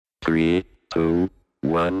3, 2,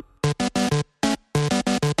 1.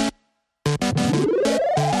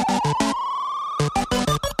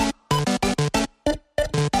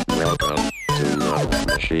 Welcome to Love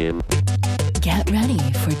Machine. Get ready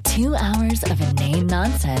for 2 hours of inane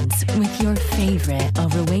nonsense with your favorite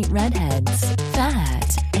overweight redheads,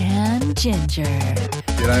 Fat and Ginger.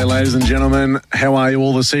 G'day, ladies and gentlemen. How are you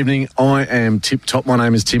all this evening? I am tip-top. My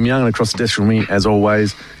name is Tim Young, and across the desk from me, as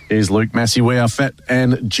always, is Luke Massey. We are Fat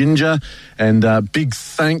and Ginger, and big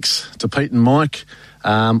thanks to Pete and Mike.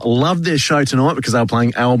 Loved their show tonight because they were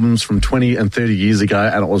playing albums from 20 and 30 years ago,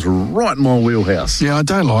 and it was right in my wheelhouse. Yeah, I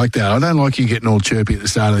don't like that. I don't like you getting all chirpy at the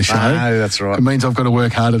start of the show. No, that's right. It means I've got to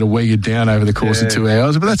work harder to wear you down over the course of 2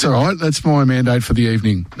 hours, but that's all right. That's my mandate for the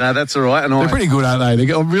evening. No, that's all right. And They're pretty good, aren't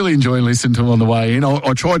they? I'm really enjoying listening to them on the way in.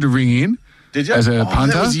 I tried to ring in. Did you? As a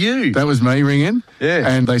punter. That was you. That was me ringing. Yeah.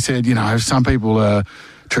 And they said, some people are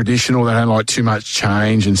traditional, they don't like too much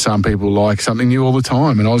change, and some people like something new all the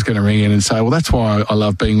time. And I was going to ring in and say, well, that's why I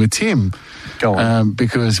love being with Tim. Go on.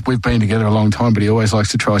 Because we've been together a long time, but he always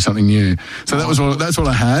likes to try something new. So that's what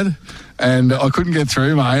I had. And I couldn't get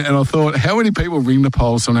through, mate. And I thought, how many people ring the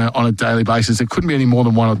Pulse on a daily basis? It couldn't be any more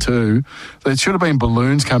than one or two. There should have been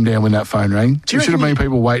balloons come down when that phone rang. There should have been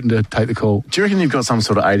people waiting to take the call. Do you reckon you've got some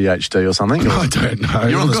sort of ADHD or something? I don't know.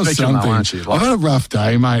 You're on the spectrum though, aren't you? I've had a rough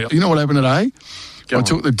day, mate. You know what happened today? I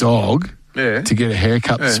took the dog to get a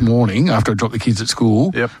haircut this morning after I dropped the kids at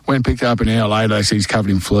school. Yep. Went and picked it up an hour later. I said he's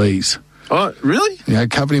covered in fleas. Oh, really? Yeah,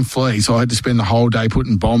 covered in fleas. So I had to spend the whole day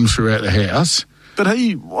putting bombs throughout the house. But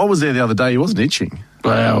I was there the other day. He wasn't itching.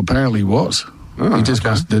 Well, apparently he was. He just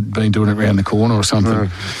must have been doing it around the corner or something.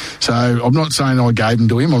 So I'm not saying I gave him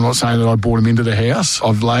to him. I'm not saying that I brought him into the house.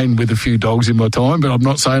 I've lain with a few dogs in my time, but I'm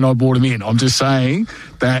not saying I brought him in. I'm just saying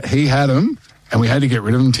that he had him, and we had to get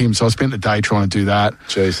rid of him, Tim. So I spent the day trying to do that.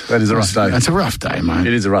 Jeez, that is a rough day. That's a rough day, mate.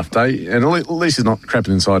 It is a rough day, and at least he's not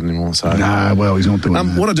crapping inside anymore. So no, well, he's not doing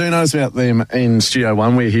that. What I do notice about them in Studio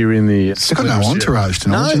One, we're here in the... They've got no entourage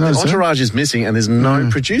tonight. No, the entourage is missing, and there's no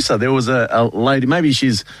producer. There was a lady, maybe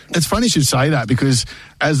she's... It's funny you should say that, because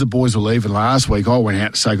as the boys were leaving last week, I went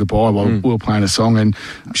out to say goodbye while we were playing a song, and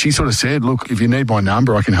she sort of said, look, if you need my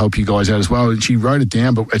number, I can help you guys out as well. And she wrote it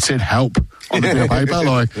down, but it said help on the bit of paper,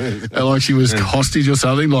 like she was hostage or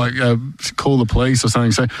something, like call the police or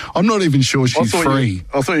something. So I'm not even sure she's free.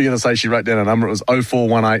 I thought you were going to say she wrote down a number. It was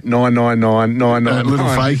 0418 999 999. Little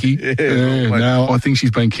fakey. No, I think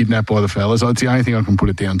she's been kidnapped by the fellas. It's the only thing I can put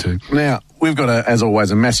it down to. Now, we've got, as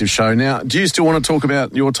always, a massive show. Now, do you still want to talk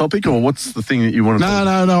about your topic, or what's the thing that you want to talk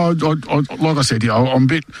about? No. Like I said, I'm a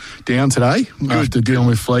bit down today after dealing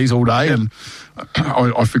with fleas all day, and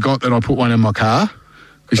I forgot that I put one in my car.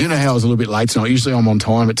 Because you know how I was a little bit late tonight. Usually I'm on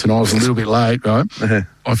time, but tonight I was a little bit late, right?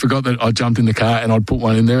 I forgot that I jumped in the car and I'd put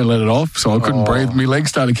one in there and let it off, so I couldn't breathe. My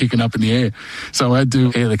legs started kicking up in the air. So I had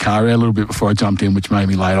to air the car out a little bit before I jumped in, which made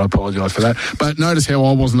me late. I apologise for that. But notice how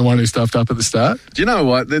I wasn't the one who stuffed up at the start. Do you know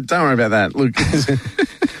what? Don't worry about that. Look...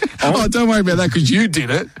 don't worry about that, because you did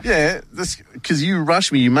it. Yeah, because you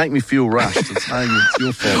rush me. You make me feel rushed. It's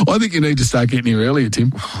your fault. I think you need to start getting here earlier,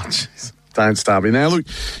 Tim. Oh, jeez. Don't start me. Now, look,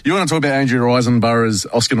 you want to talk about Andrew Riseborough's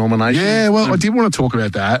Oscar nomination? Yeah, well, I did want to talk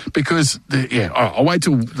about that because, I'll wait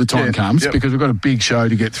till the time comes because we've got a big show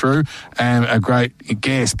to get through and a great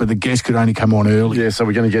guest, but the guest could only come on early. Yeah, so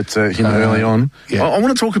we're going to get to him early on. Yeah. I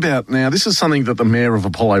want to talk about, now, this is something that the Mayor of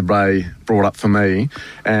Apollo Bay brought up for me.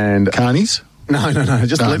 And Carnies? No.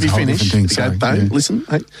 Just let me finish. Listen.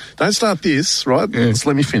 Hey, don't start this, right? Yeah. Just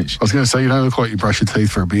let me finish. I was going to say, you don't look like you brush your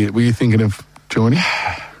teeth for a bit. Were you thinking of joining?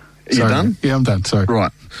 Are you done? Yeah, I'm done. Sorry.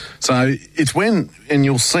 Right. So it's when, and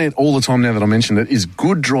you'll see it all the time now that I mentioned it, is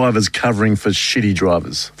good drivers covering for shitty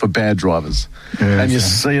drivers, for bad drivers. Yeah, and you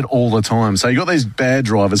see it all the time. So you got these bad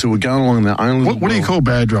drivers who are going along their own little... What do you call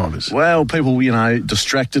bad drivers? Well, people,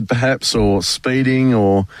 distracted perhaps, or speeding,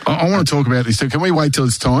 or... I want to talk about this too. Can we wait till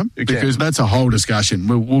it's time? Okay. Because that's a whole discussion.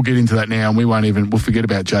 We'll get into that now, and we'll forget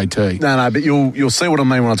about JT. No, but you'll see what I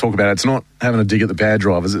mean when I talk about it. It's not having a dig at the bad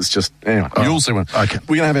drivers. It's just, anyway, you'll see one. Okay.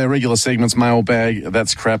 We're going to have our regular segments, mailbag,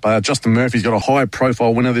 that's crap. Justin Murphy's got a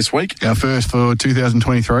high-profile winner this week. Our first for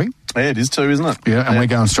 2023. Yeah, it is too, isn't it? Yeah, and we're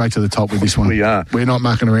going straight to the top with this one. We are. We're not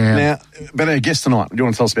mucking around. Now, but our guest tonight, do you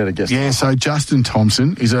want to tell us about our guest? Yeah, so Justin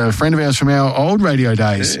Thompson is a friend of ours from our old radio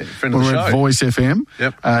days. Yeah, friend of the show. At Voice FM.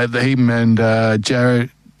 Yep. Him and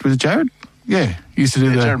Jared, was it Jared? Yeah. He used to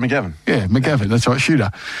do Jared McGavin. Yeah, McGavin, that's right,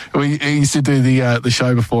 Shooter. He used to do the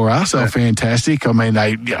show before us. They were fantastic. I mean,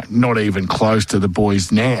 they not even close to the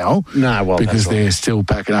boys now. No, well, because they're still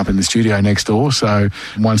packing up in the studio next door. So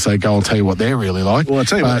once they go, I'll tell you what they're really like. Well, I'll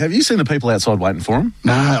tell you what, have you seen the people outside waiting for them?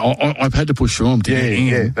 No, I've had to push through them to get in.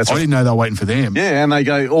 Yeah, that's I didn't know they were waiting for them. Yeah, and they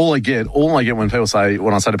go, all I get when I say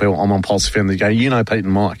to people, I'm on Pulse FM, they go, you know Pete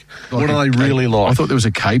and Mike. What are they really like? I thought there was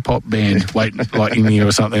a K-pop band waiting, like in here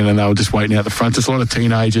or something, and they were just waiting out the front. Just a lot of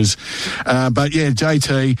teenagers. But yeah,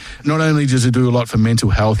 JT, not only does he do a lot for mental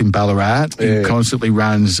health in Ballarat, he constantly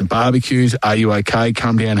runs barbecues, Are You OK,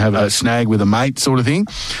 come down, have a snag with a mate sort of thing,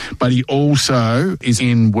 but he also is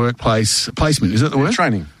in workplace placement, is that the word?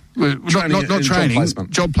 Training. Not training,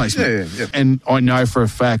 job placement. Yeah. And I know for a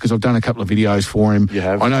fact, because I've done a couple of videos for him,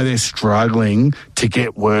 I know they're struggling to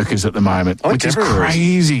get workers at the moment, which is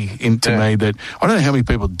crazy to me. That I don't know how many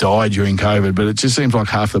people died during COVID, but it just seems like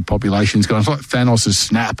half the population's gone. It's like Thanos'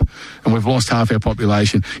 snap, and we've lost half our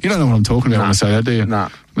population. You don't know what I'm talking about when I say that, do you? No.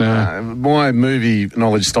 My movie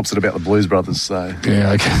knowledge stops at about the Blues Brothers, so...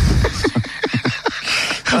 Yeah, okay.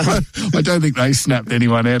 I don't think they snapped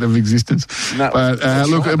anyone out of existence. No, but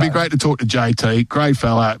look, it'd be great to talk to JT. Great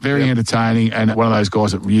fella, very entertaining, and one of those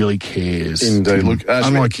guys that really cares. Indeed. Look,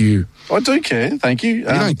 unlike you. I do care, thank you. You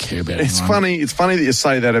don't care about it. It's funny that you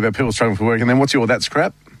say that about people struggling for work, and then what's your that's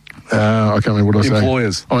crap? I can't remember what I say.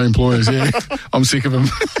 Employers. Oh, employers, yeah. I'm sick of them.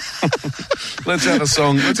 Let's have a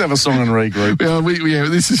song and regroup. Yeah,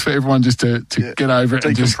 this is for everyone just to get over it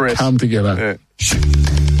and just come together. Yeah.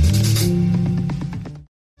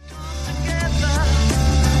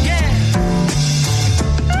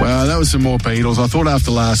 Well, that was some more Beatles. I thought after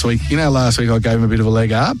last week, last week I gave them a bit of a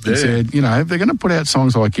leg up and said, if they're going to put out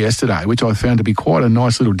songs like Yesterday, which I found to be quite a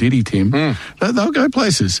nice little ditty, Tim, they'll go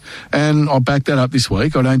places. And I'll back that up this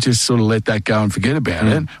week. I don't just sort of let that go and forget about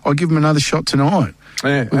it. I'll give them another shot tonight.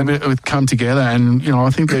 Yeah, with Come Together, and I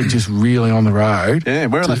think they're just really on the road. Yeah,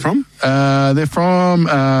 where are they from? They're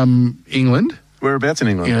from England. Whereabouts in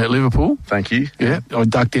England? Yeah, Liverpool. Thank you. Yeah, I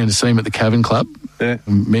ducked down to see them at the Cavern Club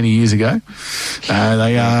many years ago.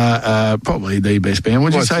 They are probably the best band.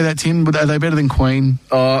 Would you say that, Tim? Are they better than Queen?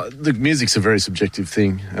 The music's a very subjective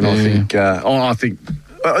thing, and I think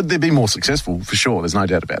they'd be more successful for sure. There's no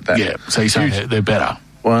doubt about that. Yeah, so you're saying they're better.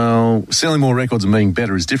 Well, selling more records and being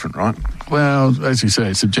better is different, right? Well, as you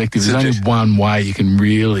say, it's subjective. There's only one way you can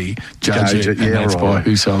really judge it, and that's by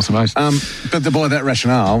who sells the most. But by that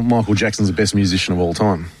rationale, Michael Jackson's the best musician of all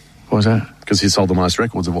time. Why is that? Because he sold the most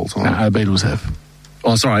records of all time. No, the Beatles have.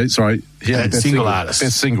 Oh, sorry. Yeah, single artist.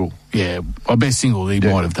 Best single. Yeah, best single, he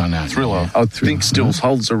might have done that. Thriller. I think still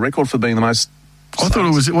holds a record for being the most... I thought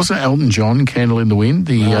it wasn't Elton John, Candle in the Wind,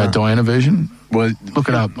 the Diana version? Well, look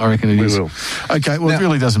it up. I reckon it is. We will. Okay, well, it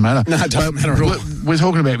really doesn't matter. No, it doesn't matter at all. We're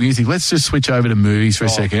talking about music. Let's just switch over to movies for a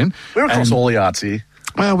second. We're across all the arts here.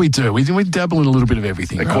 Well, we do. We dabble in a little bit of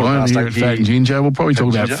everything. Here at Fat and Ginger. We'll probably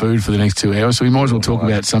talk about food for the next 2 hours, so we might as well talk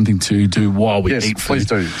about something to do while we eat food. Please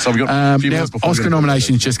do. So we've got a few minutes before Oscar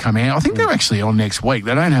nominations just come out. I think they're actually on next week.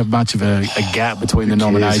 They don't have much of a gap between the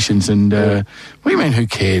nominations and... what do you mean, who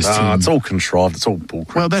cares, Tim? It's all contrived. It's all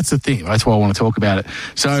bullcrap. Well, that's the thing. That's why I want to talk about it.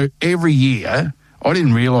 So every year, I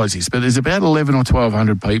didn't realise this, but there's about 1,100 or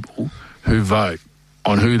 1,200 people who vote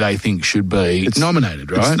on who they think should be nominated,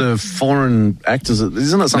 right? It's the foreign actors,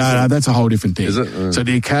 isn't it? No, that's a whole different thing. Is it? So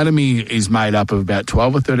the Academy is made up of about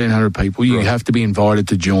 12 or 1,300 people. You have to be invited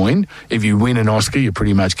to join. If you win an Oscar, you're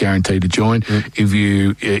pretty much guaranteed to join. If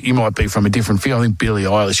you might be from a different field. I think Billie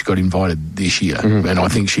Eilish got invited this year, and I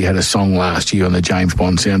think she had a song last year on the James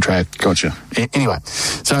Bond soundtrack. Gotcha. Anyway,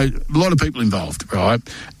 so a lot of people involved, right?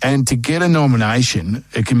 And to get a nomination,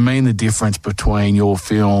 it can mean the difference between your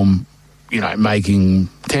film, making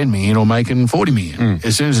 10 million or making 40 million.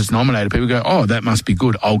 As soon as it's nominated, people go, oh, that must be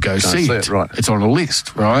good. I'll go see it. Right. It's on a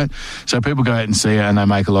list, right? So people go out and see it and they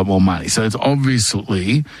make a lot more money. So it's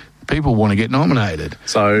obviously people want to get nominated.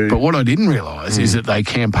 But what I didn't realise is that they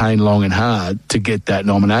campaign long and hard to get that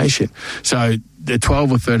nomination. So the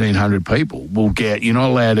 12 or 1,300 people will get, you're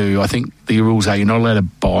not allowed to, I think the rules are you're not allowed to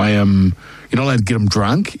buy them, you're not allowed to get them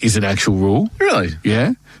drunk is an actual rule. Really?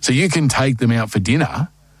 Yeah. So you can take them out for dinner.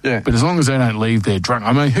 Yeah. But as long as they don't leave there drunk,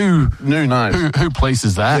 I mean, who knows? Who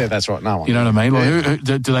polices that? Yeah, that's right. No one. You know what I mean? Like, who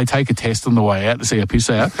do they take a test on the way out to see a piss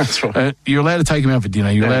out? That's right. You're allowed to take them out for dinner.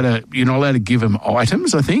 You're not allowed to give them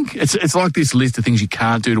items. I think it's like this list of things you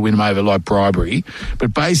can't do to win them over, like bribery.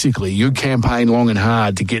 But basically, you campaign long and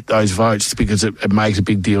hard to get those votes because it makes a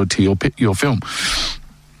big deal to your film.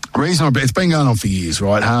 It's been going on for years,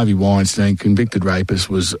 right? Harvey Weinstein, convicted rapist,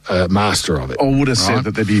 was a master of it. I would have said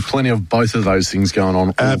that there'd be plenty of both of those things going on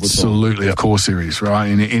all Absolutely, the time. of course there is, right?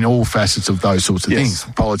 In all facets of those sorts of things,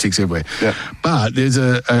 politics everywhere. Yep. But there's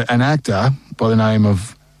an actor by the name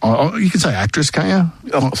of, you can say actress, can't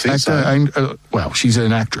you? I think so. Well, she's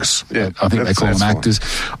an actress. Yeah, I think they call them actors.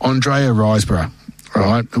 Andrea Riseborough,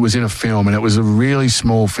 right? It was in a film, and it was a really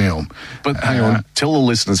small film. But hang on, tell the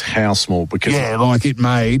listeners how small, because it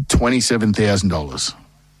made $27,000.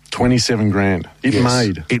 27 grand.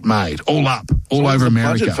 It made all up, all so over what's the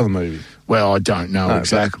America. budget for the movie? Well, I don't know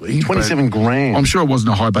exactly. 27 grand. I'm sure it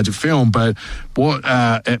wasn't a high budget film, but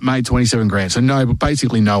it made 27 grand. So but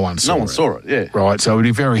basically no one saw it. Yeah. Right, so it'd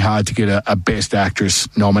be very hard to get a Best Actress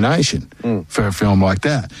nomination for a film like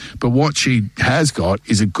that. But what she has got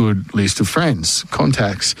is a good list of friends,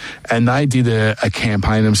 contacts, and they did a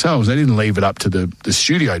campaign themselves. They didn't leave it up to the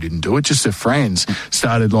studio, didn't do it, just their friends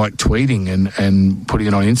started like tweeting and putting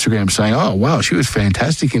it on Instagram saying, oh, wow, she was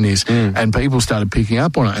fantastic in this, and people started picking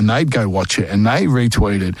up on it, and they'd go watch it, and they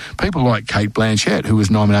retweeted people like Kate Blanchett, who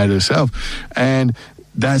was nominated herself, and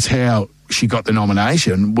that's how she got the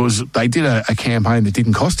nomination. Was they did a campaign that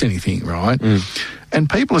didn't cost anything, right? And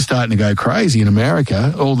people are starting to go crazy in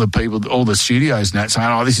America. All the studios and that saying,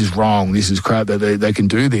 "Oh, this is wrong. This is crap that they can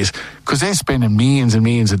do this," because they're spending millions and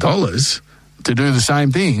millions of dollars to do the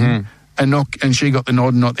same thing. And she got the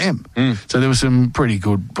nod, not them. So there were some pretty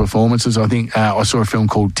good performances. I think I saw a film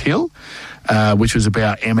called Till, which was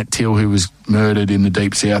about Emmett Till, who was murdered in the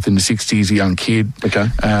Deep South in the 60s, a young kid. Okay.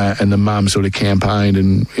 And the mum sort of campaigned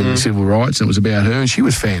in civil rights, and it was about her. And she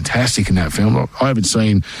was fantastic in that film. I haven't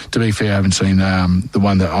seen the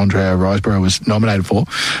one that Andrea Riseborough was nominated for.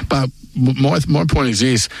 But my point is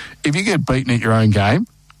this: if you get beaten at your own game,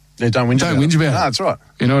 don't whinge about it. No, that's right.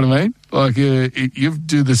 You know what I mean? Like, you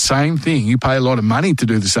do the same thing. You pay a lot of money to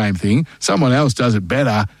do the same thing. Someone else does it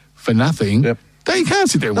better for nothing. Yep. You can't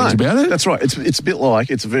sit there and whinge about it. That's right. It's a bit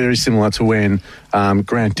like, it's very similar to when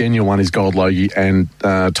Grant Denyer won his Gold Logie and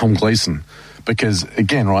Tom Gleeson. Because,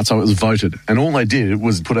 again, right, so it was voted. And all they did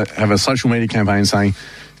was have a social media campaign saying,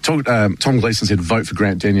 Tom Gleeson said, vote for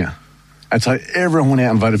Grant Denyer. And so everyone went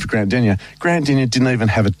out and voted for Grant Denyer. Grant Denyer didn't even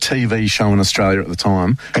have a TV show in Australia at the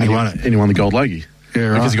time. And he won it. And he won the Gold Logie. Yeah,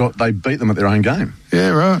 right. Because they beat them at their own game.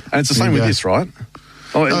 Yeah, right. And it's the same with this, right?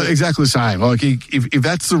 Exactly the same. Like, if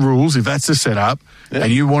that's the rules, if that's the setup,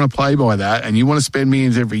 and you want to play by that, and you want to spend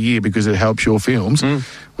millions every year because it helps your films,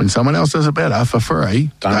 when someone else does it better for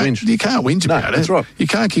free, don't whinge. You can't whinge about it. That's right. You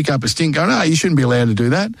can't kick up a stink going, no, you shouldn't be allowed to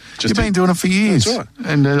do that. You've been doing it for years. That's right.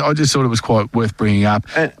 And I just thought it was quite worth bringing up.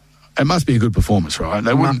 It must be a good performance, right?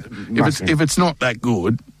 They wouldn't, if it's not that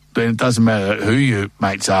good, then it doesn't matter who your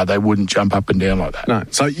mates are, they wouldn't jump up and down like that. No.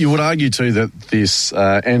 So you would argue too that this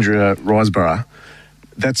Andrea Riseborough,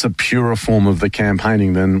 that's a purer form of the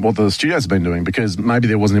campaigning than what the studios have been doing, because maybe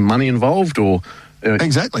there wasn't money involved, or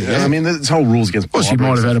exactly. Yeah. I mean, there's whole rules against. Well, she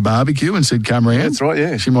might have had a barbecue and said, "Come round." That's right.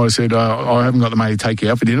 Yeah. She might have said, "I haven't got the money to take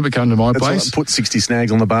you out for dinner, but come to my place." Right. Put 60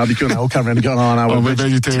 snags on the barbecue, and they all come around and go, "Oh no, we're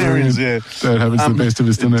vegetarians." Yeah, that happens to the best of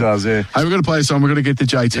us, doesn't it? It does. Yeah. Hey, we've got to play a song. We've got to get to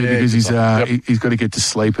JT because he's got to get to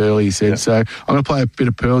sleep early. He said. So I'm going to play a bit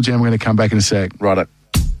of Pearl Jam. We're going to come back in a sec. Right.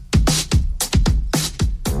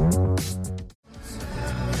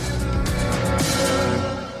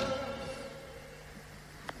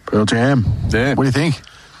 Pearl Jam. Yeah. What do you think?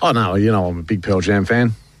 Oh, no, I'm a big Pearl Jam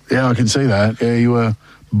fan. Yeah, I can see that. Yeah, you were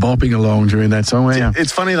bopping along during that song, weren't you?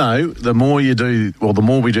 It's funny, though, the more we do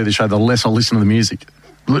the show, the less I listen to the music.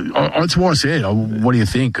 That's why I said, what do you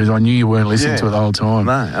think? Because I knew you weren't listening to it the whole time.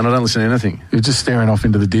 No, and I don't listen to anything. You're just staring off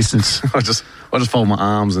into the distance. I just fold my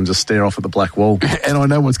arms and just stare off at the black wall. And I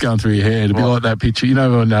know what's going through your head. It'd be like that picture,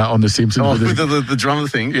 on The Simpsons. With the drummer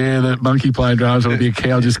thing? Yeah, the monkey playing drums, or it'd be a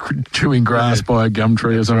cow just chewing grass by a gum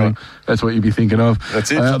tree or something. Right. That's what you'd be thinking of.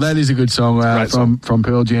 That's it. That is a good song from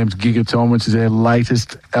Pearl Jam's Gigaton, which is their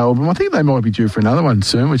latest album. I think they might be due for another one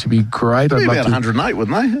soon, which would be great. I'd about 108,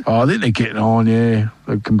 wouldn't they? Oh, I think they're getting on, yeah.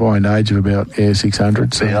 A combined age of about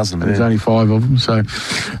 600. So there's only 5 of them. So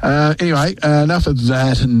anyway, enough of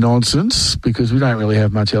that nonsense, because we don't really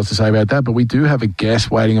have much else to say about that. But we do have a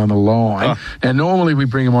guest waiting on the line. Now, normally we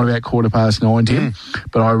bring him on about 9:15, Tim.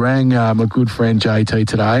 But I rang my good friend JT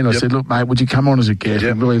today, and I said, "Look, mate, would you come on as a guest?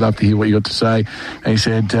 I'd really love to hear what you got to say." And he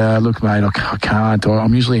said, "Look, mate, I can't.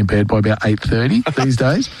 I'm usually in bed by about 8:30 these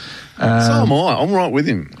days." So am I. I'm right with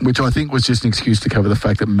him. Which I think was just an excuse to cover the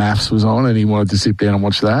fact that MAFS was on and he wanted to sit down and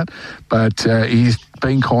watch that. But he's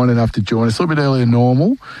been kind enough to join us a little bit earlier than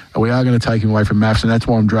normal. And we are going to take him away from maths, and that's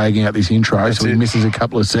why I'm dragging out this intro, so he misses a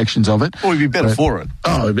couple of sections of it. Well, he'd be better for it.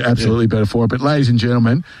 Oh, absolutely better for it. But ladies and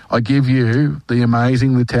gentlemen, I give you the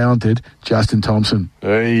amazing, the talented Justin Thompson.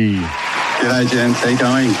 Hey. G'day, gents. How you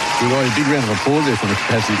going? Good. A big round of applause there from the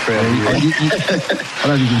capacity crowd. I don't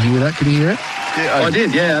know if you can hear that. Can you hear it? Yeah, I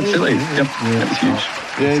did, yeah, absolutely. Yep, that was huge.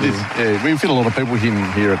 Yeah, it is. Yeah, we fit a lot of people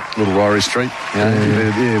in here at Little Ryrie Street. You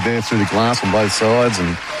know, they're through the glass on both sides,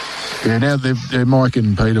 and now Mike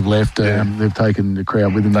and Pete have left. They've taken the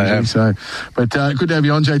crowd with them. They have. So, but good to have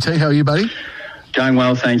you on, JT. How are you, buddy? Going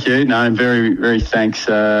well, thank you. No, very, very thanks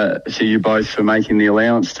to you both for making the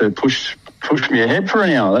allowance to push me ahead for an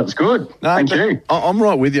hour. That was good. No, thank you. I'm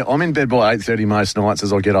right with you. I'm in bed by 8:30 most nights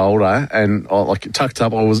as I get older, and tucked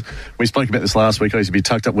up. We spoke about this last week. I used to be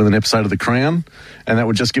tucked up with an episode of The Crown, and that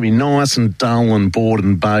would just get me nice and dull and bored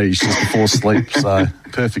and beige just before sleep. So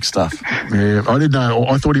perfect stuff. Yeah, I didn't know.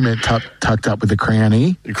 I thought he meant tucked up with the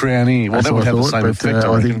crownie. The crownie. Well, that would have the same effect.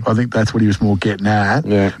 I think that's what he was more getting at.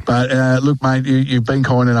 Yeah. But look, mate, you've been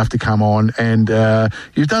kind enough to come on, and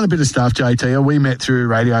you've done a bit of stuff, JT. We met through a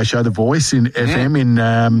radio show, The Voice in FM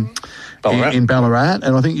in Ballarat,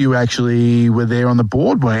 and I think you actually were there on the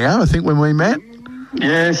board, weren't you? I think when we met.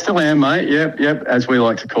 Yeah, still am, mate. Yep. As we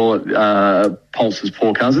like to call it, Pulse's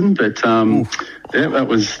poor cousin. But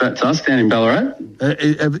that's us down in Ballarat.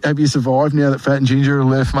 Have you survived now that Fat and Ginger are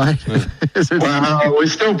left, mate? Well, we're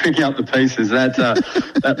still picking up the pieces.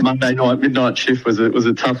 That Monday night midnight shift was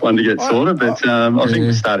a tough one to get sorted, but I think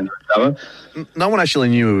we're starting to recover. No one actually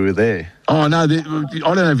knew we were there. Oh, no, I don't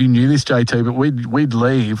know if you knew this, JT, but we'd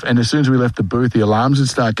leave, and as soon as we left the booth, the alarms would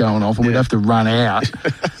start going off, and we'd have to run out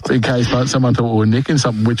in case someone thought we were nicking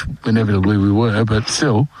something, which inevitably we were, but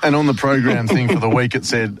still. And on the program thing for the week, it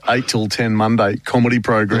said 8 till 10 Monday, comedy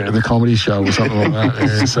program. Yeah, the comedy show or something like that.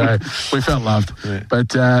 Yeah, so we felt loved. Yeah.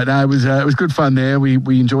 But no, it was good fun there.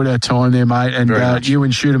 We enjoyed our time there, mate. And you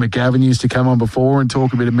and Shooter McGavin used to come on before and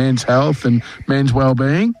talk a bit of men's health and men's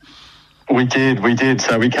well-being. We did.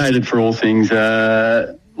 So we catered for all things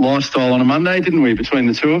lifestyle on a Monday, didn't we, between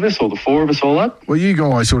the two of us or the four of us all up? Well, you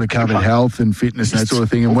guys sort of covered health and fitness and that sort of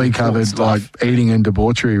thing, and we covered like eating and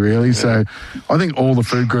debauchery, really. Yeah. So I think all the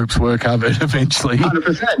food groups were covered eventually.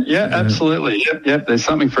 100%. Yeah, absolutely. Yep. There's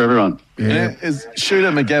something for everyone. Yeah. Is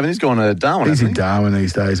Shooter McGavin, he's gone to Darwin, He's in Darwin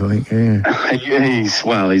these days, I think, He's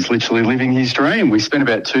literally living his dream. We spent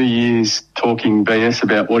about 2 years talking BS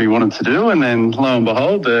about what he wanted to do, and then lo and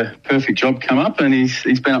behold, the perfect job come up, and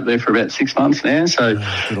he's been up there for about 6 months now, so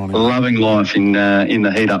loving life in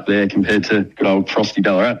the heat up there compared to good old frosty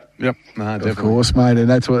Ballarat. Yep, definitely. Of course, mate, and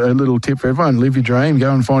that's a little tip for everyone. Live your dream,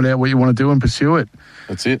 go and find out what you want to do and pursue it.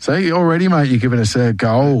 That's it. So already, mate, you're giving us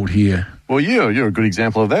gold here. Well, you're a good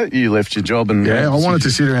example of that. You left your job and... Yeah, I wanted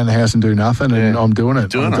to sit around the house and do nothing, and I'm doing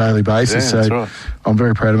it on a daily basis, so right. I'm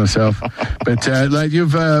very proud of myself. But,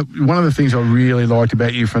 you've one of the things I really liked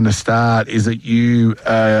about you from the start is that you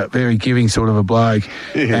are very giving sort of a bloke,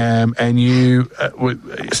 and you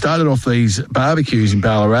started off these barbecues in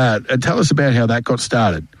Ballarat. Tell us about how that got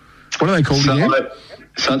started. What are they called again?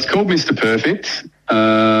 So it's called Mr. Perfect.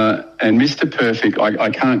 And Mr. Perfect, I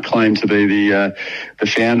can't claim to be the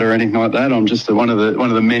founder or anything like that. I'm just one of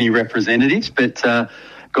the many representatives. But a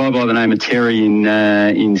guy by the name of Terry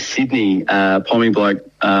in Sydney, Pommy bloke.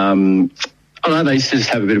 I don't know, they used to just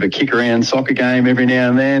have a bit of a kick around soccer game every now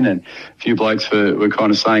and then, and a few blokes were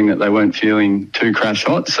kind of saying that they weren't feeling too crash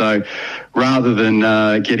hot. So rather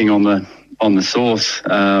than getting on the sauce,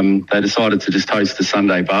 they decided to just host a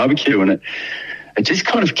Sunday barbecue, and it just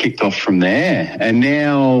kind of kicked off from there. And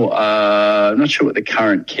now, I'm not sure what the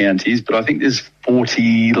current count is, but I think there's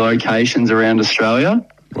 40 locations around Australia.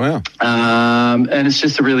 Wow. And it's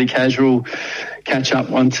just a really casual catch up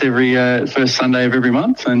once every first Sunday of every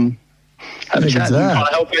month and have a chat and kind of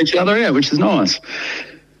help each other out, which is nice.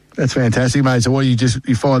 That's fantastic, mate. So you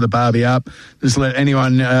fire the barbie up, just let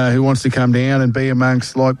anyone who wants to come down and be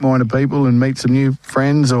amongst like-minded people and meet some new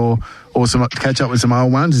friends or catch up with some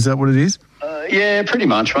old ones. Is that what it is? Yeah, pretty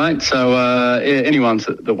much, mate. So anyone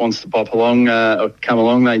that wants to pop along or come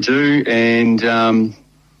along, they do. And I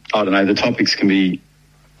don't know, the topics can be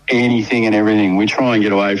anything and everything. We try and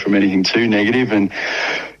get away from anything too negative and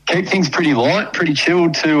keep things pretty light, pretty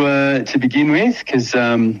chilled to begin with, because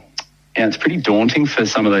it's pretty daunting for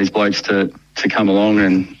some of these blokes to come along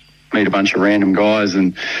and meet a bunch of random guys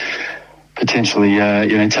and potentially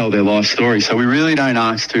tell their life story. So we really don't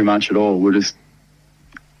ask too much at all. We'll just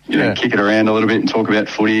kick it around a little bit and talk about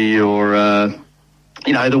footy or,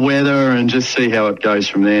 the weather and just see how it goes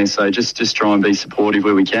from there. So just try and be supportive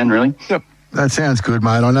where we can, really. Yep. That sounds good,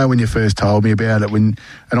 mate. I know when you first told me about it, and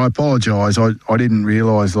I apologise, I didn't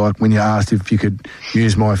realise, like, when you asked if you could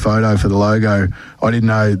use my photo for the logo, I didn't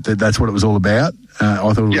know that that's what it was all about.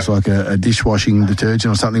 I thought it was like a dishwashing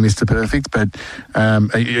detergent or something, Mr. Perfect, but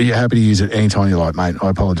are you happy to use it anytime you like, mate? I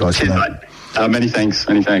apologise for that. Many thanks.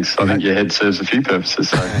 I think your head serves a few purposes.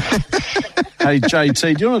 So. Hey,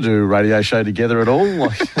 JT, do you want to do a radio show together at all?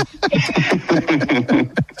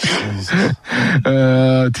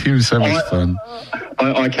 Tim's so much fun.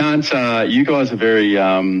 I can't. You guys are very.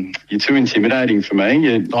 You're too intimidating for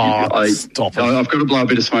me. Stop it. I've got to blow a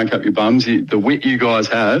bit of smoke up your bums. The wit you guys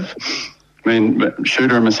have. I mean,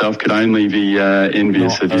 Shooter and myself could only be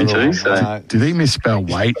envious of you two. So. Did he misspell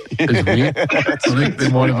weight as weird? I think there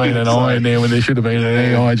might have been an I in there when there should have been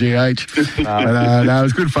an E-I-G-H. But, no, it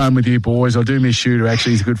was good fun with you boys. I do miss Shooter,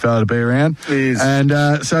 actually. He's a good fella to be around. He is.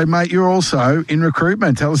 And so, mate, you're also in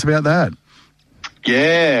recruitment. Tell us about that.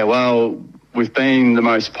 Yeah, well, we've been the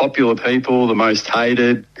most popular people, the most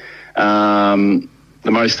hated, the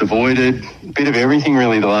most avoided, a bit of everything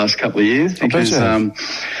really the last couple of years because...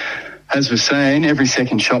 as we've seen, every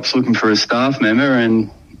second shop's looking for a staff member,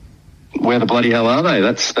 and where the bloody hell are they?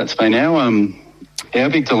 That's been our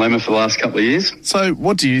big dilemma for the last couple of years. So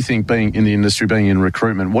what do you think, being in the industry, being in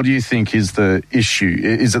recruitment, what do you think is the issue?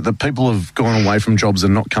 Is it that people have gone away from jobs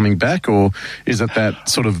and not coming back, or is it that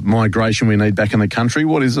sort of migration we need back in the country?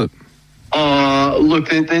 What is it? Look,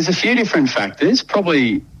 there's a few different factors.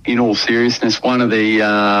 Probably, in all seriousness, one of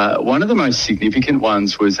the most significant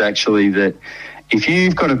ones was actually that if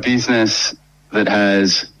you've got a business that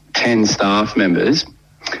has 10 staff members,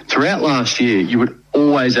 throughout last year, you would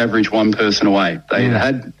always average one person away. They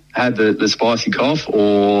had the spicy cough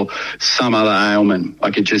or some other ailment.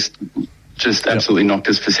 Like it just absolutely knocked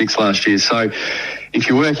us for six last year. So if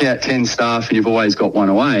you work out 10 staff and you've always got one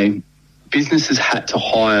away, businesses had to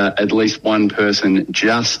hire at least one person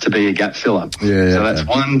just to be a gap filler. So that's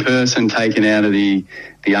one person taken out of the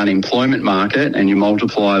unemployment market, and you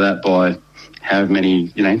multiply that by however many,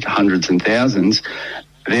 hundreds and thousands,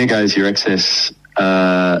 there goes your excess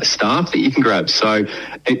staff that you can grab. So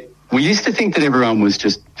we used to think that everyone was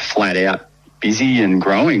just flat out busy and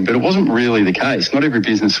growing, but it wasn't really the case. Not every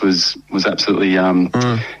business was absolutely,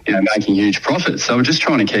 making huge profits. They were just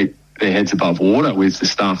trying to keep their heads above water with the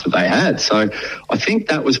staff that they had. So I think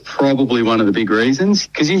that was probably one of the big reasons,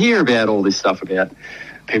 because you hear about all this stuff about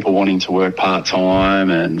people wanting to work part-time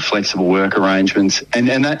and flexible work arrangements, and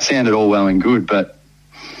that sounded all well and good, but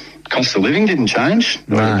cost of living didn't change.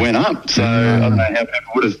 It went up. So I don't know how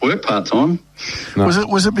people would have worked part-time. No.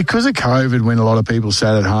 Was it because of COVID when a lot of people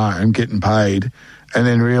sat at home getting paid and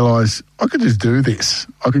then realised, I could just do this,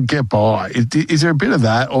 I could get by? Is there a bit of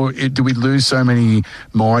that, or do we lose so many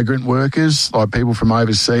migrant workers, like people from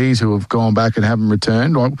overseas who have gone back and haven't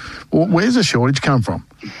returned? Like, where's the shortage come from?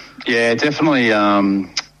 Yeah, definitely.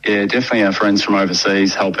 Definitely our friends from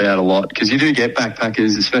overseas help out a lot, because you do get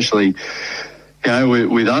backpackers, especially,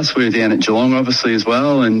 with us. We're down at Geelong, obviously, as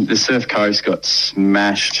well, and the Surf Coast got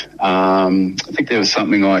smashed. I think there was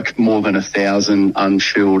something like more than 1,000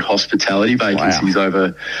 unfilled hospitality vacancies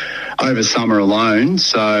over summer alone.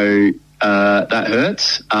 So that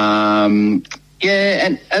hurts. And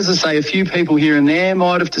as I say, a few people here and there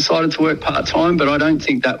might have decided to work part-time, but I don't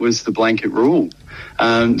think that was the blanket rule.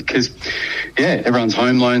 Because, everyone's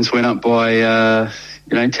home loans went up by,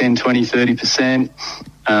 10, 20, 30%.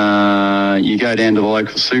 You go down to the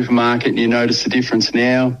local supermarket and you notice the difference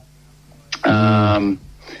now. So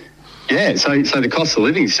the cost of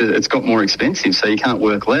living, it's got more expensive, so you can't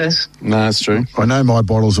work less. No, that's true. I know my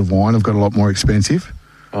bottles of wine have got a lot more expensive.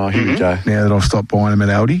 Oh, here we go. Now that I've stopped buying them at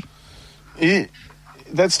Aldi. Yeah,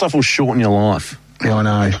 that stuff will shorten your life. Yeah, I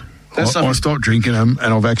know. I stopped drinking them,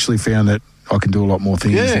 and I've actually found that I can do a lot more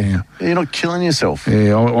things now. You're not killing yourself.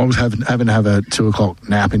 Yeah, I was having to have a 2:00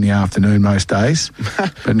 nap in the afternoon most days,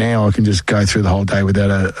 but now I can just go through the whole day without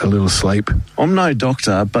a little sleep. I'm no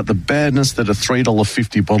doctor, but the badness that a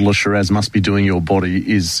 $3.50 bottle of Shiraz must be doing your body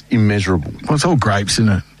is immeasurable. Well, it's all grapes, isn't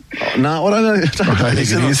it? No, I don't know. I don't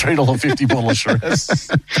think it is. $3.50 bottle of Shiraz.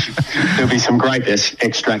 There'll be some grape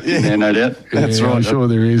extract in there, no doubt. That's right. I'm sure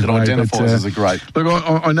there is. It identifies as a grape. Look,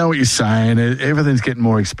 I know what you're saying. Everything's getting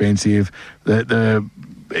more expensive.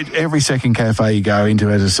 Every second cafe you go into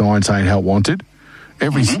has a sign saying "Help Wanted."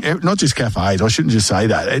 Not just cafes. I shouldn't just say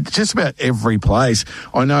that. It's just about every place.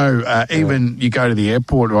 I know. Even you go to the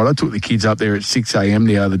airport. Right, I took the kids up there at 6 a.m.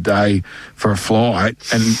 the other day for a flight,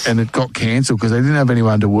 and it got cancelled because they didn't have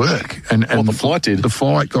anyone to work. And the flight did. The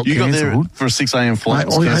flight got you cancelled. got there for a 6 a.m. flight.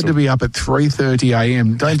 Mate, I had to be up at 3:30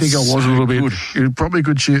 a.m. Don't think I was a little bit. It was probably a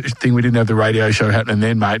good thing we didn't have the radio show happening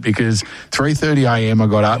then, mate, because 3:30 a.m. I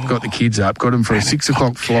got up, got the kids up, got them for a 6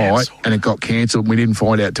 o'clock flight, and it got cancelled. We didn't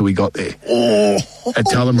find out till we got there at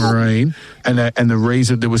Tullamarine. And the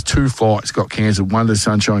reason there was 2 flights got cancelled, one to the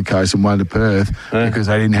Sunshine Coast and one to Perth, because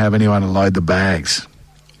they didn't have anyone to load the bags.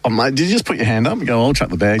 Oh, mate, did you just put your hand up and go, I'll chuck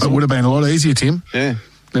the bags? It would have been a lot easier, Tim. Yeah.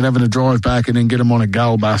 Than having to drive back and then get them on a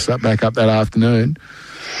gull bus back up that afternoon.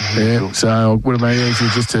 Yeah, so it would have been easier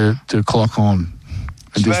just to clock on.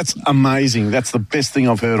 So that's amazing. That's the best thing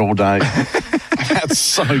I've heard all day. That's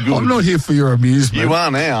so good. I'm not here for your amusement. You are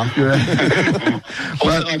now.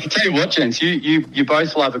 Well, I can tell you what, gents, you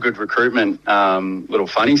both love a good recruitment little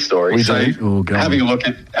funny story. We so do. having a look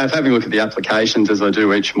at the applications as I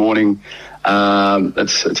do each morning.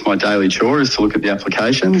 It's my daily chore is to look at the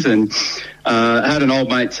applications, and I had an old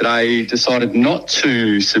mate today decided not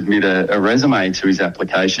to submit a resume to his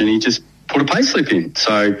application. He just put a payslip in.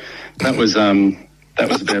 So that was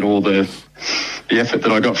about all the effort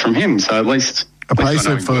that I got from him. So at least a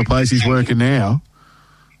payslip for the place he's working now.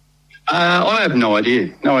 I have no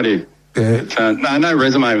idea. Yeah. No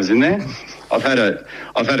resume was in there. I've had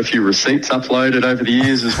a few receipts uploaded over the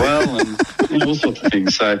years as well, and all sorts of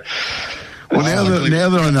things. So. Well, now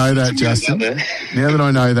that I know that, Justin, now that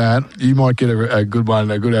I know that, you might get a good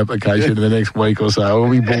one, a good application in the next week or so.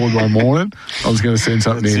 I'll be bored one morning. I was going to send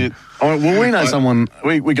something in. It. Well, we know someone.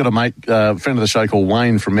 We got a mate, friend of the show called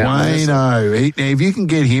Wayne from Mount Wayne, if you can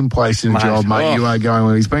get him placed in a job, mate, you are going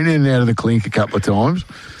well. He's been in and out of the clinic a couple of times.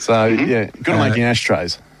 So, yeah, good at making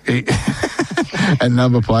ashtrays. And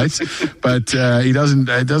number plates, but he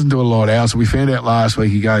doesn't do a lot else. We found out last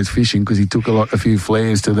week he goes fishing because he took a few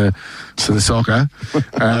flares to the soccer.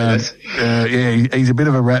 He's a bit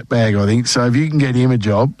of a rat bag, I think. So if you can get him a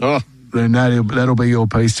job, then that'll be your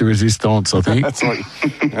piece de resistance, I think.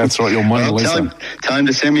 That's right. Your Mona Lisa. Tell him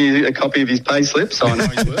to send me a copy of his pay slip so I know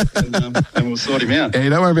his work, and we'll sort him out. Yeah,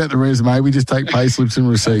 don't worry about the resume. We just take pay slips and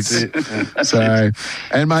receipts.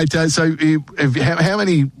 And mate, how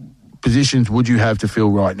many positions would you have to fill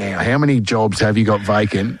right now? How many jobs have you got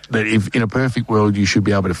vacant that, if in a perfect world, you should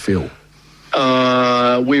be able to fill?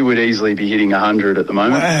 We would easily be hitting 100 at the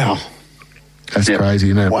moment. Wow. That's crazy,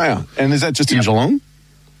 isn't it? Wow. And is that just in Geelong?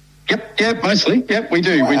 Yep, mostly. Yep, we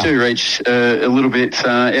do. Wow. We do reach a little bit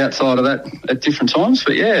outside of that at different times,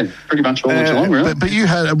 but yeah, pretty much all Geelong, really. But you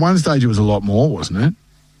had, at one stage, it was a lot more, wasn't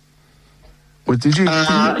it? Did you?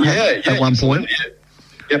 At one point?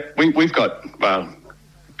 Yeah. Yep, we've got,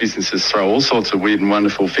 businesses throw all sorts of weird and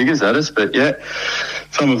wonderful figures at us, but yeah,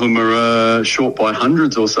 some of them are short by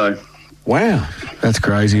hundreds or so. Wow. That's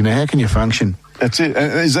crazy. Now, how can you function? That's it.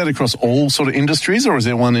 Is that across all sort of industries, or is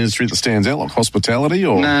there one industry that stands out, like hospitality?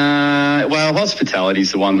 Or well, hospitality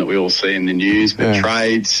is the one that we all see in the news, but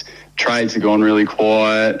trades have gone really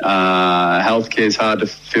quiet. Healthcare's hard to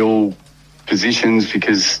fill positions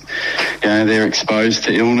because they're exposed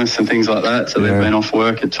to illness and things like that, so they've been off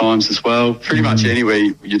work at times as well. Pretty much anywhere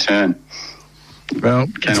you turn. Well,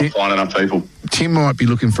 cannot find enough people. Tim might be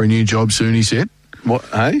looking for a new job soon, he said. What?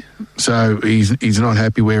 Hey? So he's not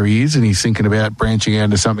happy where he is, and he's thinking about branching out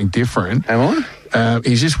into something different. Am I?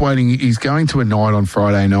 He's just waiting. He's going to a night on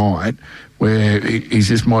Friday night where he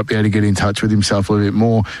just might be able to get in touch with himself a little bit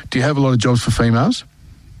more. Do you have a lot of jobs for females?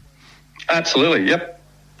 Absolutely. Yep.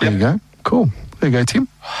 There you go. Cool. There you go, Tim.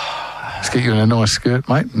 Let's get you in a nice skirt,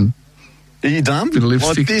 mate. And are you done? Bit of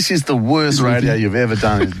lipstick. Like, this is the worst radio you've ever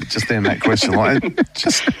done. Just then that question,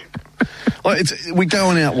 we're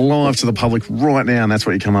going out live to the public right now, and that's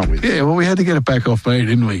what you come up with. Yeah, well, we had to get it back off me,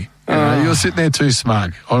 didn't we? You're sitting there too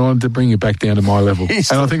smug. I wanted to bring you back down to my level,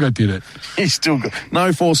 and I think I did it. He's still got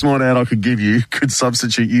no forced night out I could give you could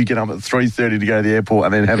substitute you get up at 3:30 to go to the airport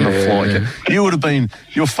and then having a flight. You would have been,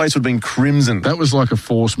 your face would have been crimson. That was like a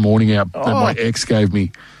forced morning out that my ex gave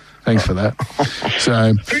me. Thanks for that.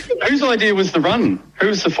 So, whose idea was the run? Who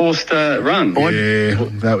was the forced run?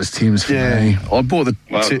 That was Tim's for me. I bought the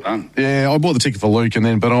ticket for Luke,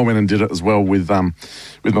 but I went and did it as well with my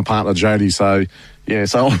partner Jodie. So Yeah,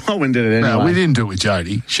 so I went and did it anyway. No, we didn't do it with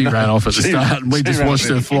Jodie. She ran off at the start, and we she just ran watched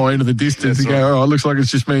off. her fly into the distance and go, "Oh, it looks like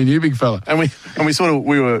it's just me and you, big fella." And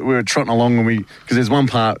we were trotting along and because there's one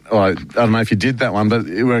part, I don't know if you did that one, but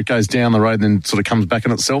where it goes down the road and then sort of comes back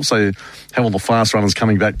on itself, so you have all the fast runners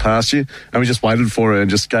coming back past you, and we just waited for her and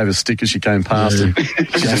just gave her a stick as she came past, Yeah. and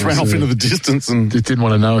she just ran off into the distance, and Just didn't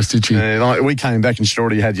want to know us, did she? we came back and she'd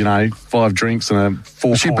already had 5 drinks and a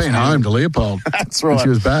 4. She'd been home to Leopold. That's right. When she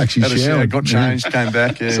was back. She Had a shower, showered. got changed, came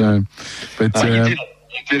back. Yeah. So, but You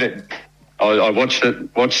did it. I watched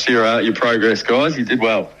it. Watched your progress, guys. You did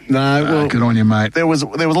well. no, well, good on you, mate. there was a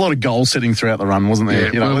lot of goal setting throughout the run, wasn't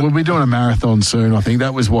there? Yeah, we'll be doing a marathon soon. I think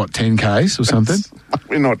that was 10Ks or something.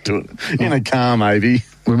 We're not doing it in a car, maybe.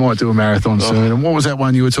 We might do a marathon soon. And what was that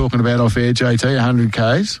one you were talking about off air, JT?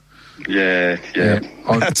 100Ks. Yeah.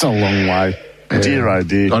 That's a long way. Dear, oh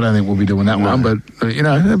dear. I don't think we'll be doing that one, but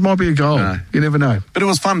it might be a goal. No. You never know. But it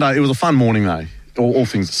was a fun day. It was a fun morning, though. All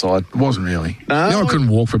things aside. It wasn't really. No. I couldn't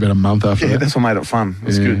walk for about a month after Yeah, that. that's what made it fun. It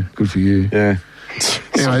was good. Good for you. Yeah.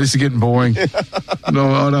 Anyway, this is getting boring.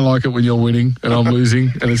 No, I don't like it when you're winning and I'm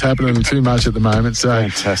losing, and it's happening too much at the moment. So,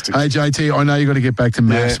 Fantastic. Hey, JT, I know you've got to get back to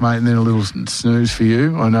maths, Yeah. mate, and then a little snooze for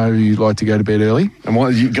you. I know you like to go to bed early. And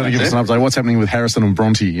what you got to give us an update. What's happening with Harrison and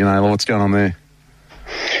Bronte? What's going on there?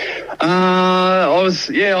 I was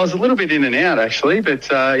a little bit in and out actually, but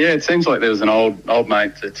it seems like there was an old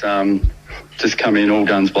mate that just come in all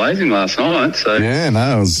guns blazing last night. So Yeah,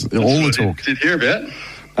 no, it was all the talk. Did hear about?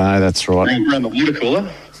 No, that's right. Around the water cooler.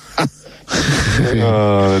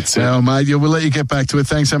 Oh, that's it. Well, mate, we'll let you get back to it.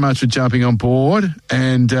 Thanks so much for jumping on board.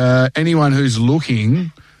 And anyone who's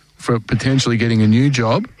looking for potentially getting a new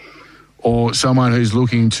job, or someone who's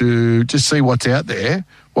looking to just see what's out there,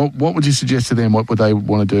 what would you suggest to them? What would they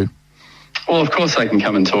want to do? Well, of course they can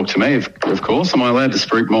come and talk to me. Of course, am I allowed to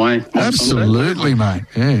spruik my Absolutely, mate.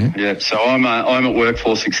 Yeah. Yeah, so I'm at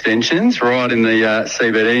Workforce Extensions right in the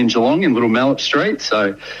CBD in Geelong in Little Mallet Street.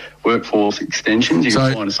 So Workforce Extensions, you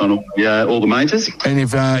can find us on all the majors. And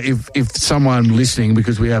if someone listening,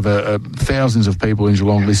 because we have thousands of people in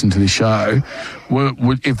Geelong listen to this show,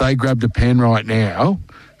 if they grabbed a pen right now,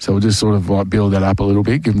 so we'll just sort of like build that up a little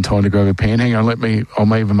bit, give them time to grab a pen. Hang on, I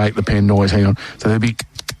may even make the pen noise. Hang on. So they'll be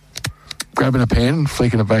grabbing a pen,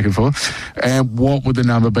 flicking it back and forth. And what would the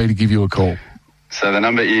number be to give you a call? So the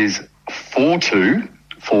number is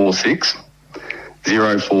 4246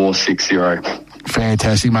 0460.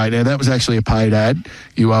 Fantastic, mate. Now, that was actually a paid ad.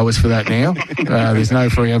 You owe us for that now. There's no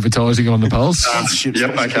free advertising on the Pulse.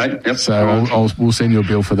 Yep, okay. Yep. So we'll send you a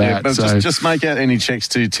bill for that. Yeah, but so just make out any checks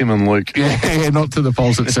to Tim and Luke. yeah, not to the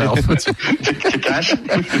Pulse itself. to cash.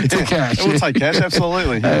 to cash. We'll take cash,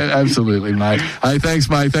 absolutely. Absolutely, mate. Hey, thanks,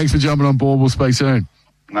 mate. Thanks for jumping on board. We'll speak soon.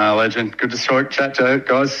 No, legend. Good to chat to you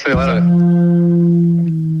guys. See you later.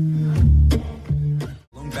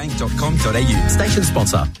 Longbank.com.au. Station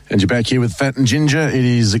sponsor. And you're back here with Fat and Ginger. It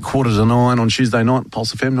is 8:45 on Tuesday night,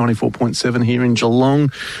 Pulse FM 94.7 here in Geelong.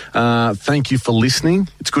 Thank you for listening.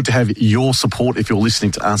 It's good to have your support if you're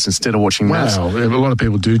listening to us instead of watching maths. Wow, a lot of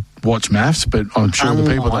people do watch maths, but I'm sure the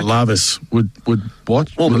people that love us would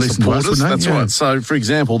watch, Well, would the listen to us, supporters, wouldn't they? that's Yeah. right. So, for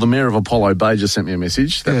example, the Mayor of Apollo Bay just sent me a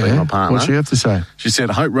message, that being my partner. What'd she have to say? She said,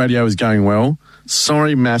 "Hope radio is going well.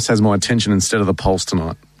 Sorry, maths has my attention instead of the Pulse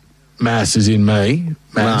tonight." Maths is in me.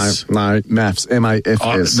 Maths. No, maths,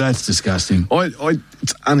 M-A-F-S. That's disgusting.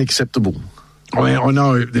 It's unacceptable. I mean, I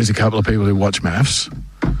know there's a couple of people who watch maths,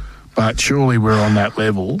 but surely we're on that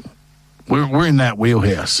level. We're in that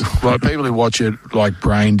wheelhouse. Like people who watch it like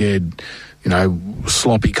brain dead,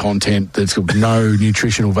 sloppy content that's got no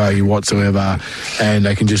nutritional value whatsoever, and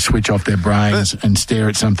they can just switch off their brains and stare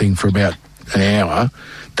at something for about an hour.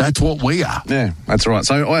 That's what we are. Yeah, that's right.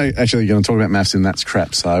 So I actually going to talk about maths and that's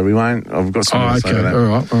crap, so we won't. I've got something to say about that. All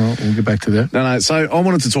right. We'll get back to that. No. So I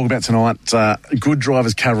wanted to talk about tonight good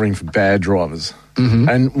drivers covering for bad drivers. Mm-hmm.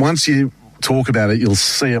 And once you talk about it, you'll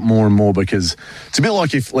see it more and more because it's a bit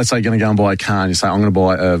like if, let's say, you're going to go and buy a car and you say, I'm going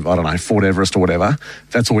to buy, Ford Everest or whatever.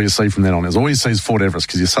 That's all you see from then on. All you see is Ford Everest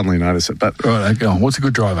because you suddenly notice it. But Right, go on. What's a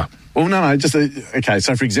good driver? Well, no, just okay.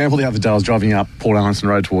 So, for example, the other day I was driving up Port Allenson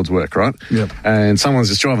Road towards work, right? Yep. And someone's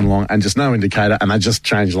just driving along and just no indicator, and they just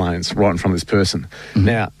changed lanes right in front of this person. Mm-hmm.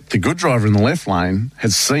 Now, the good driver in the left lane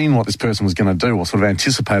had seen what this person was going to do, or sort of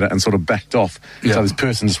anticipated and sort of backed off. Yep. So this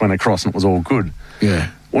person just went across, and it was all good. Yeah.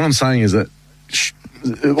 What I'm saying is that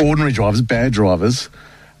ordinary drivers, bad drivers,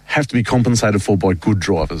 have to be compensated for by good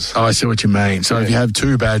drivers. Oh, I see what you mean. So if you have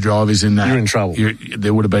two bad drivers in that, You're in trouble.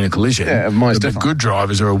 There would have been a collision. Yeah, most But definitely. good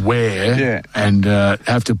drivers are aware Yeah. and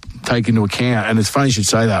have to take into account. And it's funny you should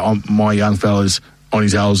say that. My young fellas on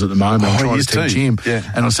his L's at the moment. I'm Oh, trying he to is teach him. too.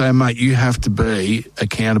 Yeah. And I say, mate, you have to be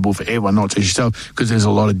accountable for everyone, not just yourself, because there's a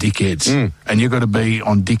lot of dickheads. And you've got to be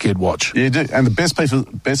on dickhead watch. Yeah, you do. And the best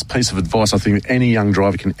piece of advice I think any young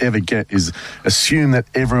driver can ever get is assume that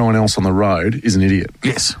everyone else on the road is an idiot.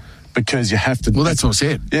 Yes. Because you have to... Well, that's what I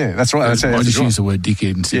said. Yeah, that's right. That's how you I have to just drive. use the word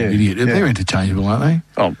dickhead instead of Yeah, idiot. yeah. They're interchangeable, aren't they?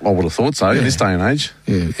 Oh, I would have thought so in this day and age.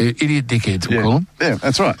 Yeah, idiot dickheads, we'll call them. Yeah,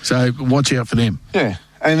 that's right. So watch out for them. Yeah.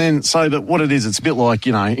 And then, but what it is, it's a bit like,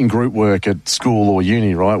 in group work at school or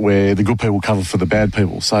uni, right, where the good people cover for the bad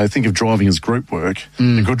people. So think of driving as group work,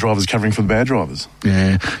 the good drivers covering for the bad drivers.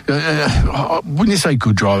 Yeah. When you say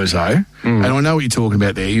good drivers, though, and I know what you're talking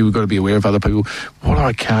about there, you've got to be aware of other people. What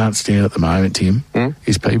I can't stand at the moment, Tim,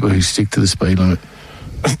 is people who stick to the speed limit.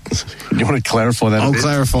 You want to clarify that a I'll bit?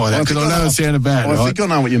 clarify that, because I know it sounded bad, I right? think I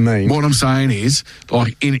know what you mean. What I'm saying is,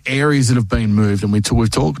 like, in areas that have been moved, and we've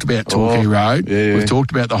talked about Torquay Road, we've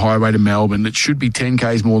talked about the highway to Melbourne, that should be 10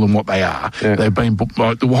 Ks more than what they are. Yeah. They've been,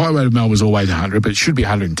 like, the highway to Melbourne was always 100, but it should be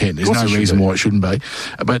 110. There's no reason why it shouldn't be.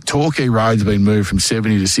 But Torquay Road's been moved from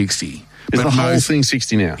 70 to 60. Is But the whole thing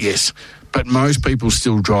 60 now? Yes. But most people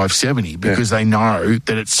still drive 70 because they know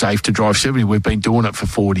that it's safe to drive 70. We've been doing it for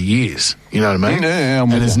 40 years. You know what I mean? Yeah, I'm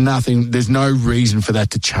and with there's no reason for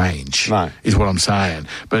that to change, No. is what I'm saying.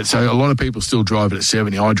 But so a lot of people still drive it at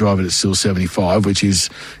 70. I drive it at still 75, which is,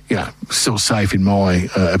 still safe in my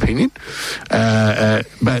opinion.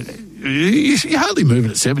 But you're hardly moving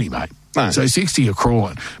at 70, mate. No. So 60 you're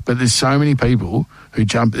crawling. But there's so many people who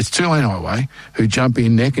jump, it's 2-lane highway, who jump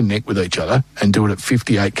in neck and neck with each other and do it at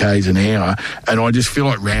 58 Ks an hour, and I just feel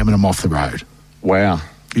like ramming them off the road. Wow.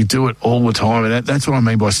 You do it all the time, and that's what I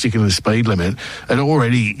mean by sticking to the speed limit. It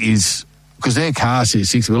already is, because their car says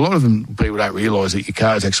 60, but a lot of them, people don't realise that your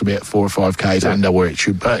car is actually about 4 or 5 Ks under where it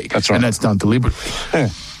should be. That's right. And that's done deliberately. Yeah.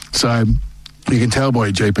 So you can tell by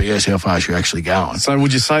your GPS how fast you're actually going. So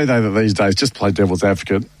would you say, though, that these days, just play devil's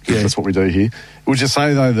advocate, because that's what we do here, would you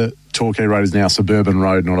say, though, that Torquay Road is now a suburban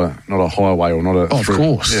road, not a highway or not a... Of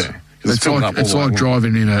course. Yeah. It's like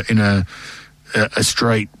driving in a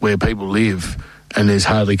street where people live and there's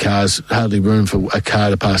hardly room for a car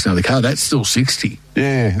to pass another car. That's still 60.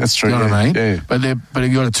 Yeah, that's true. You know what I mean? Yeah. But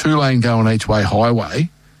you've got a 2-lane going each way highway,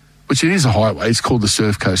 which it is a highway. It's called the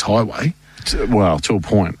Surf Coast Highway. Well, to a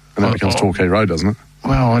point. And that becomes Torquay Road, doesn't it?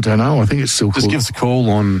 Well, I don't know. I think it's still Just called... give us a call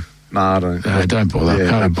on... No, I don't. No, don't bother. Yeah,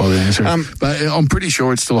 Can't bother answering. But I'm pretty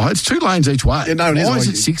sure it's still... It's 2 lanes each way. Yeah, no, it is. Why is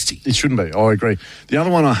it 60? It shouldn't be. I agree. The other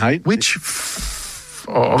one I hate... I've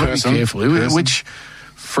got to be careful. Which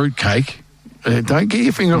fruitcake... don't get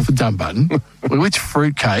your finger off the dump button. Which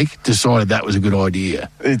fruitcake decided that was a good idea?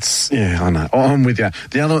 I know. I'm with you.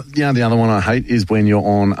 The other one I hate is when you're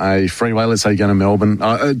on a freeway. Let's say you're going to Melbourne,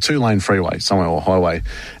 a 2-lane freeway somewhere or highway,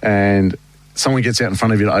 and someone gets out in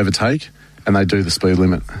front of you to overtake, and they do the speed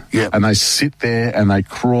limit. Yeah. And they sit there and they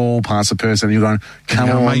crawl past the person, and you're going, come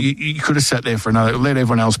on. Mate, you could have sat there for let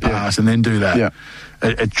everyone else pass and then do that. Yeah.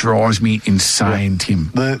 It drives me insane, Tim.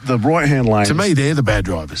 The right-hand lane... To me, they're the bad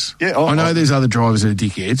drivers. Yeah, I know there's other drivers that are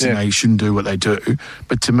dickheads and Yeah. they shouldn't do what they do.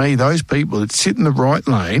 But to me, those people that sit in the right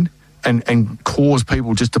lane and cause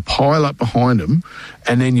people just to pile up behind them,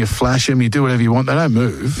 and then you flash them, you do whatever you want, they don't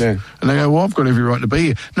move. Yeah. And they go, well, I've got every right to be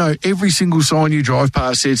here. No, every single sign you drive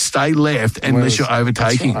past says stay left unless you're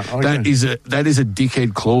overtaking. That's right, I That is a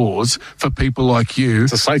dickhead clause for people like you.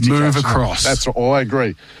 It's a safety move catch. across. That's right. I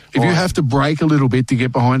agree. If you have to brake a little bit to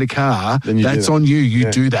get behind a car, Then you do that's that. on you. You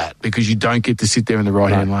Yeah. do that because you don't get to sit there in the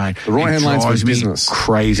right-hand lane. The right-hand It lane's for drives me business.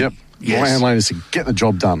 Crazy. Yep. Yes. Right-hand lane is to get the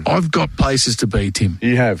job done. I've got places to be, Tim.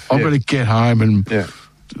 You have. I've yeah. got to get home, and Yeah.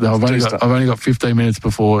 I've only got 15 minutes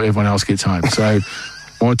before everyone else gets home. So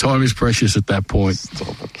my time is precious at that point.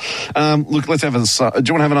 Look, let's have do you want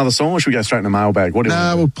to have another song, or should we go straight in the mailbag? What do you want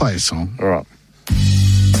to do? We'll play a song. All right.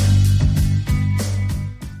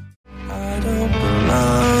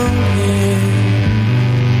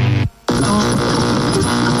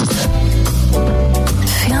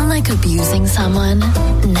 Feel like abusing someone?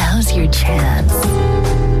 Now's your chance.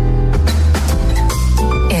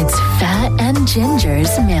 It's Fat and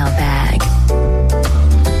Ginger's mailbag.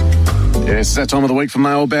 Yes, it's that time of the week for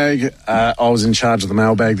mailbag. I was in charge of the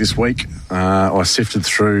mailbag this week. I sifted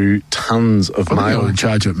through tons of I think mail. you're in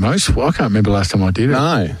charge of most. Well, I can't remember the last time I did it. No,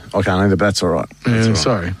 I can't either, but that's all right. That's Yeah, all right.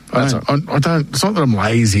 sorry. That's I don't. It's not that I'm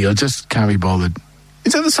lazy. I just can't be bothered.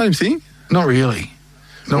 Is that the same thing? Not really.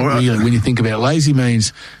 Not All right. really. When you think about it, lazy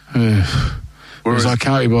means. Whereas I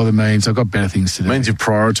can't be bothered means I've got better things to do. Means you've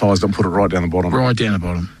prioritised and put it right down the bottom. Right down the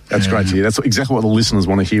bottom. That's great to hear. That's exactly what the listeners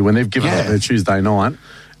want to hear when they've given up their Tuesday night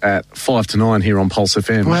at 5 to 9 here on Pulse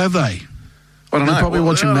FM. Well, have they? I don't know. They're probably Well,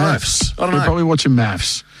 watching I don't know. maths. I don't They're know. probably watching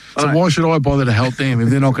maths. So why should I bother to help them if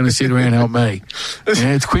they're not going to sit around and help me?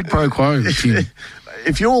 Yeah, it's quid pro quo, Tim.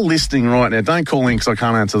 If you're listening right now, don't call in because I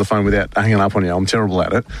can't answer the phone without hanging up on you. I'm terrible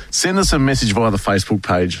at it. Send us a message via the Facebook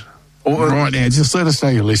page. Or, right now, just let us know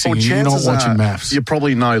you're listening and you're not watching maths. You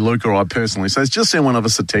probably know Luke or I personally, so just send one of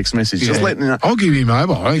us a text message. Just let me know. I'll give you a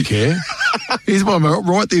mobile, I don't care. Here's my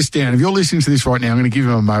mobile. Write this down. If you're listening to this right now, I'm going to give you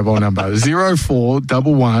my mobile number.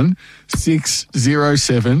 0411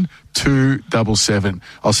 607 277.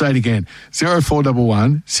 I'll say it again.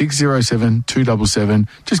 0411 607 277.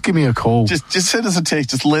 Just give me a call. Just send us a text.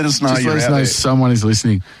 Just let us know just you're let us out know there. someone is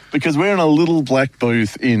listening. Because we're in a little black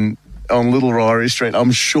booth on Little Ryrie Street.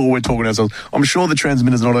 I'm sure we're talking to ourselves. I'm sure the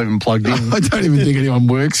transmitter's not even plugged in. I don't even think anyone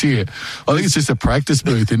works here. I think it's just a practice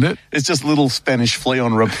booth, isn't it? It's just little Spanish flea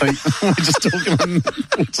on repeat. we're just talking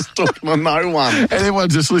on no one. And everyone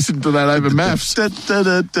just listened to that over maths.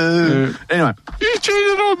 Anyway. You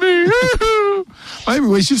cheated on me. Maybe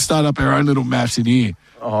we should start up our own little maths in here.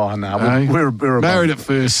 Oh, no. We're above married at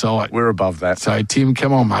first sight. We're above that. So, Tim,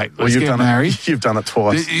 come on, mate. Let's get married. You've done it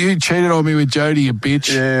twice. You cheated on me with Jody, you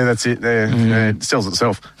bitch. Yeah, that's it. Yeah, it sells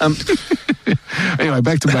itself. Anyway,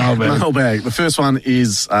 back to Mailbag. Mailbag. The first one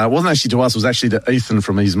is, wasn't actually to us, it was actually to Ethan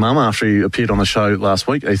from his mum after he appeared on the show last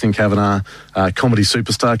week. Ethan Kavanagh, comedy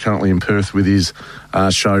superstar, currently in Perth with his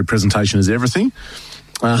show Presentation is Everything.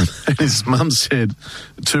 And his mum said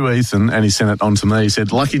to Ethan, and he sent it on to me, he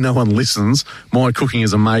said, lucky no one listens. My cooking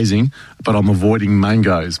is amazing, but I'm avoiding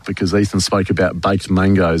mangoes because Ethan spoke about baked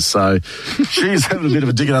mangoes. So she's having a bit of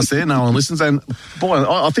a dig at us there. No one listens. And, boy,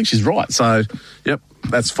 I think she's right. So, yep,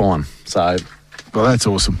 that's fine. So, well, that's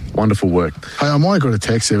awesome. Wonderful work. Hey, I might have got a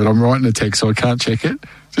text there, but I'm writing a text, so I can't check it.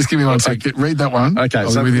 Just give me 1 second. Read that one. Okay,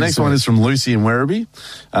 so the next one is from Lucy in Werribee.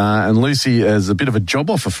 And Lucy has a bit of a job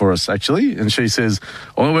offer for us, actually. And she says,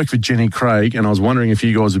 I work with Jenny Craig, and I was wondering if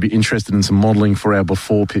you guys would be interested in some modelling for our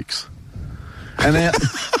before pics. And now...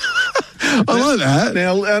 I like that.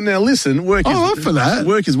 Now listen, work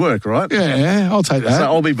is work, right? Yeah, I'll take that. So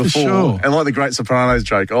I'll be before. Sure. And like the Great Sopranos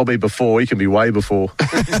joke, I'll be before, you can be way before.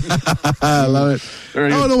 I love it.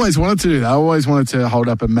 I'd always wanted to do that. I always wanted to hold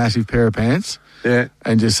up a massive pair of pants. Yeah.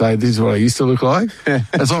 And just say, this is what I used to look like. Yeah.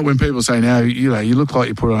 It's like when people say now, you look like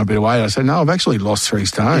you put on a bit of weight. I say, no, I've actually lost 3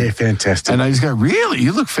 stone. Yeah, fantastic. And they just go, really?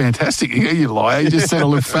 You look fantastic. You liar. You just said I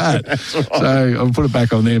look fat. Right. So I'll put it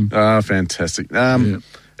back on them. Oh, fantastic.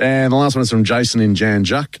 And the last one is from Jason in Jan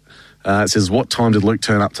Juck. It says, what time did Luke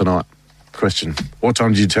turn up tonight? Question. What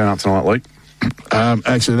time did you turn up tonight, Luke?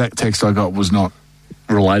 Actually, that text I got was not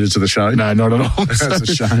related to the show? No, not at all. That's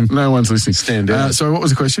a shame. No one's listening. Stand down. So what was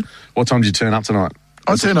the question? What time did you turn up tonight?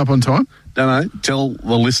 I turned up on time. No. Tell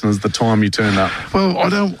the listeners the time you turned up. Well,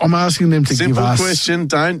 I'm asking them to give us... Simple question.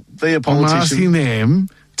 Don't be a politician. I'm asking them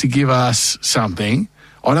to give us something.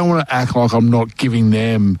 I don't want to act like I'm not giving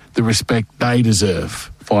them the respect they deserve.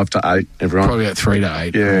 5 to 8, everyone. Probably about 3 to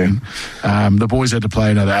 8. Yeah. The boys had to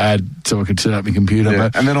play another ad so I could set up my computer. Yeah.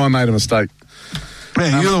 But, and then I made a mistake.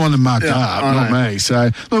 Yeah, you're the one that mucked up, not me.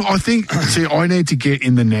 So, look, I think, I need to get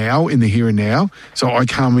in the now, in the here and now. So I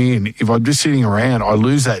come in, if I'm just sitting around, I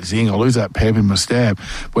lose that zing, I lose that pep in my step.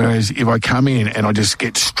 Whereas if I come in and I just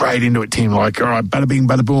get straight into it, Tim, like, all right, bada bing,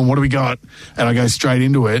 bada boom, what do we got? And I go straight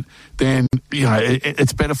into it, then,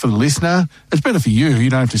 it's better for the listener. It's better for you. You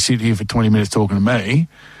don't have to sit here for 20 minutes talking to me.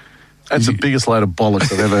 That's the biggest load of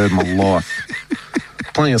bollocks I've ever heard in my life.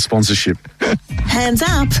 Plenty of sponsorship. Hands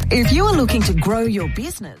up if you are looking to grow your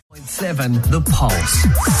business. 7 The Pulse.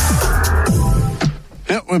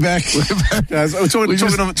 Yep, we're back. Guys, we're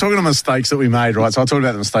talking of mistakes that we made, right? So I talked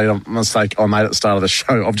about the mistake I made at the start of the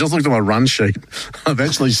show. I've just looked at my run sheet. I've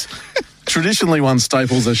actually... Traditionally, one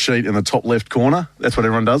staples a sheet in the top left corner. That's what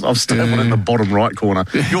everyone does. I've stapled it in the bottom right corner.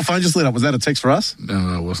 Your phone just lit up. Was that a text for us?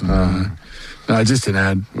 No, it wasn't. No, just an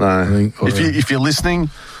ad. No. I think, if you're listening...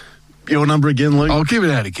 Your number again, Luke? I'll give it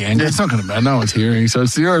out again. It's not going to matter. No one's hearing. So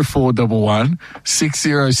it's 0411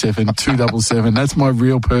 607 277. That's my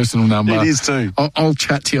real personal number. It is too. I'll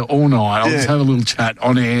chat to you all night. I'll just have a little chat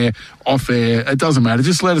on air, off air. It doesn't matter.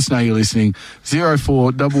 Just let us know you're listening.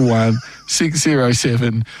 0411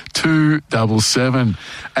 607 277.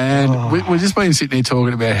 And we've just been sitting there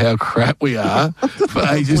talking about how crap we are for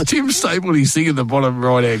ages. Tim stapled his thing in the bottom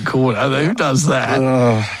right-hand corner. Who does that?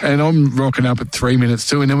 And I'm rocking up at 3 minutes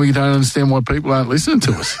too, and then we don't understand why people aren't listening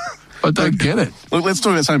to us. I don't get it. Look, let's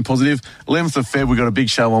talk about something positive. 11th of Feb, we got a big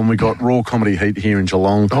show on. We got Raw Comedy Heat here in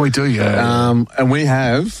Geelong. Oh, we do, yeah. And we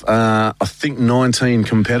have, I think, 19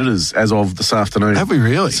 competitors as of this afternoon. Have we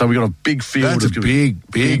really? So we got a big field. That's a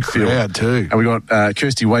big crowd too. And we got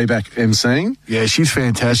Kirsty Wayback emceeing. Yeah, she's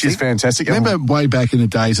fantastic. She's fantastic. Remember way back in the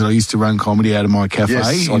days that I used to run comedy out of my cafe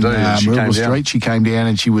Yes, I in do. She came Marlborough down. Street? She came down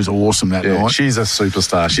and she was awesome that Yeah, night. she's a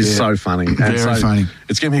superstar. She's so funny. And Very funny.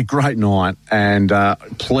 It's going to be a great night, and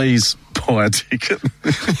please buy a ticket.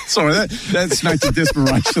 Sorry, that snapped to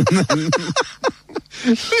desperation.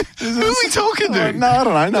 Who are we talking to? No, I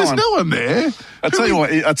don't know. There's no one there. I tell you what.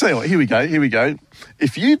 Here we go.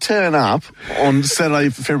 If you turn up on Saturday,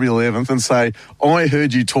 February 11th, and say, "I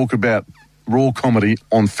heard you talk about Raw Comedy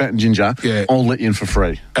on Fat and Ginger," Yeah. I'll let you in for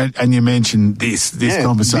free. And you mentioned this Yeah,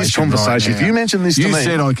 conversation. this conversation. Right If you mention this to you me-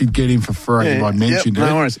 said I could get in for free if I mentioned it.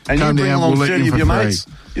 No worries. And Come you bring down, along we'll let 30 you of for your free. mates.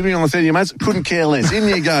 You bring along 30 of your mates. Couldn't care less. In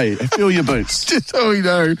you go. Fill your boots. Just so we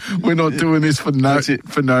know we're not doing this for That's it.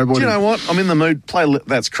 nobody. Do you know what? I'm in the mood.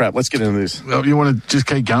 That's crap. Let's get into this. Well, you want to just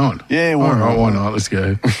keep going? Yeah, why All right, not? why not? Let's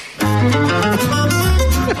go.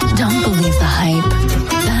 Don't believe the hype.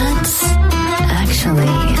 That's actually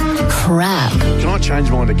crap. Can I change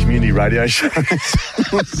mine to community radio show?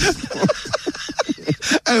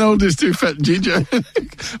 And I'll just do Fat and Ginger.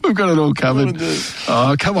 We've got it all covered.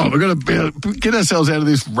 Oh, come on. We've got to get ourselves out of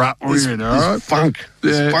this rut we're in, all right? Funk.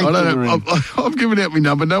 This Yeah, funk I that don't we're know. in. I'm giving out my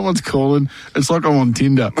number. No one's calling. It's like I'm on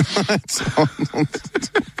Tinder.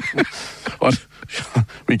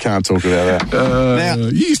 We can't talk about that. Now,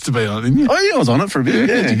 You used to be on it, didn't you? oh, yeah, I was on it for a bit.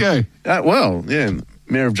 Yeah, Yeah. how'd you go? Well, yeah,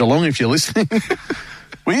 Mayor of Geelong, if you're listening.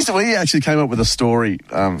 We actually came up with a story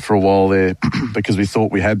for a while there because we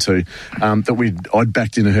thought we had to, that I'd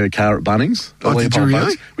backed into her car at Bunnings. Oh, did you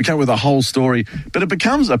really? We came up with a whole story, but it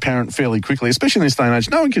becomes apparent fairly quickly, especially in this day and age.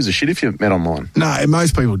 No one gives a shit if you're met online. No,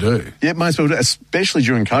 most people do. Yeah, most people do, especially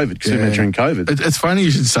during COVID, because we met during COVID. It's funny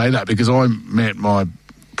you should say that because I met my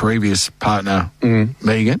previous partner,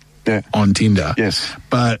 Megan, Yeah. on Tinder. Yes.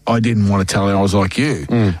 But I didn't want to tell her I was like you.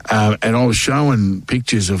 And I was showing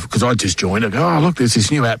pictures of, because I just joined. I go, oh, look, there's this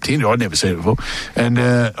new app, Tinder. I'd never seen it before. And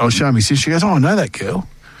I was showing my sister. She goes, oh, I know that girl.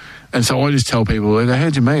 And so I just tell people, I go,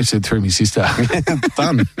 how'd you meet? I said, through my sister.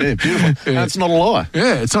 Done. Yeah, beautiful. That's not a lie.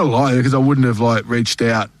 Yeah, it's not a lie because I wouldn't have reached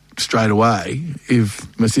out straight away if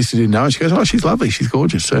my sister didn't know. She goes, oh, she's lovely, she's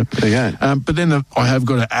gorgeous. So There you go. but then I have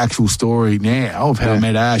got an actual story now of how I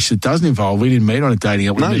met Ash that doesn't involve, we didn't meet on a dating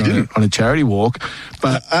app, we No, met you didn't. on a charity walk.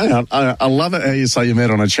 But Hang on. I love it how you say you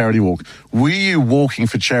met on a charity walk. Were you walking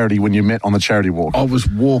for charity when you met on the charity walk? I was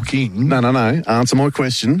walking. No. Answer my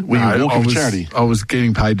question. Were you walking for charity? I was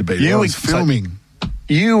getting paid to be there. I was filming.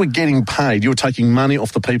 You were getting paid. You were taking money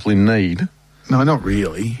off the people in need. No, not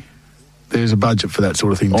really. There's a budget for that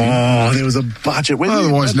sort of thing, Tim. Oh, there was a budget.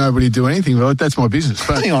 Otherwise, nobody would do anything. Well, that's my business.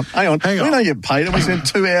 But Hang on. We don't get paid, and we spend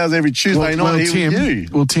 2 hours every Tuesday night here with you.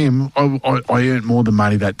 Well, Tim, I earned more than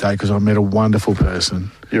money that day because I met a wonderful person.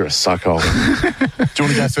 You're a suckhole. Do you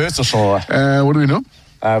want to go first or shall I? What do we know?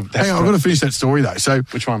 Hang on, That's I've got to finish that story though. So,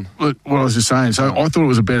 Which one? Look, what I was just saying. So, I thought it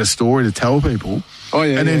was a better story to tell people. Oh,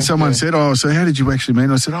 yeah, And then yeah, someone yeah. said, "Oh, so how did you actually meet?"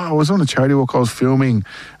 And I said, "Oh, I was on a charity walk. I was filming,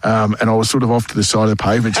 and I was sort of off to the side of the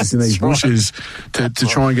pavement, just in these That's right. bushes, to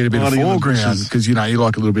try and get a bit of Hiding in the foreground bushes. because you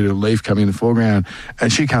like a little bit of leaf coming in the foreground."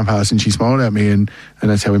 And she came past and she smiled at me, and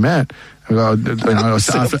that's how we met. And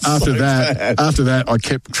after that, I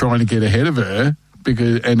kept trying to get ahead of her.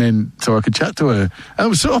 So I could chat to her.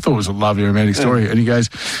 And I thought it was a lovely romantic story. And he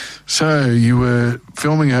goes, so you were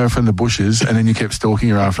filming her from the bushes and then you kept stalking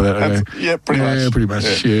her after that? I go, pretty much. Yeah, pretty much.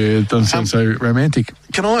 Yeah. Yeah, it doesn't sound so romantic.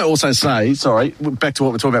 Can I also say, sorry, back to what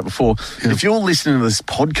we were talking about before, if you're listening to this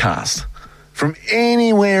podcast from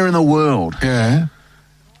anywhere in the world, Yeah.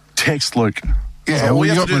 text Luke. Yeah, So well, we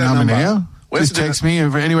you have got to do my that number now. We have Just to do text me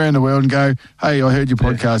anywhere in the world and go, hey, I heard your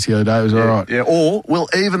podcast the other day. It was all right. Yeah, or we'll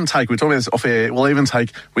even take, we're talking about this off air,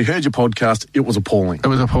 we heard your podcast, it was appalling. It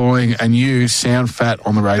was appalling, and you sound fat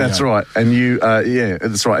on the radio. That's right. And you,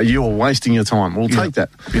 that's right. You are wasting your time. We'll take that.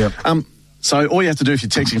 Yep. So all you have to do if you're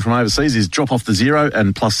texting from overseas is drop off the 0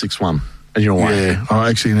 and +61, and you're away. Yeah. Oh,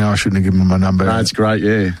 actually, no, I shouldn't have given them my number. No, it's great.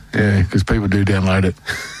 Yeah. Yeah, because people do download it.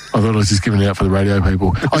 I thought I was just giving it out for the radio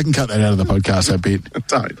people. I can cut that out of the podcast, that bit.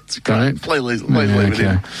 Don't. It's Don't? Please leave it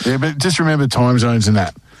in. Yeah, but just remember time zones and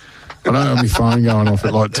that. I don't have my phone going off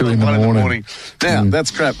at like 2 in the morning. Now,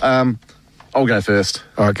 that's crap. I'll go first.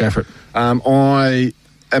 All right, go for it. I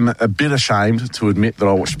am a bit ashamed to admit that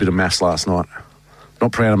I watched a bit of Maths last night.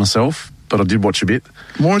 Not proud of myself, but I did watch a bit.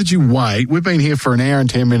 Why did you wait? We've been here for an hour and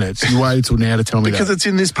 10 minutes. You waited till now to tell me Because that. it's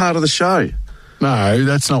in this part of the show. No,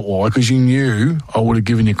 that's not why, because you knew I would have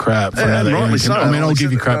given you crap for another. rightly so. I mean, I'll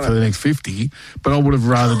give you crap for the next 50, but I would have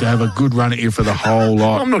rather to have a good run at you for the whole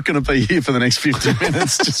lot. I'm not going to be here for the next 50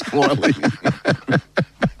 minutes, just quietly. Do you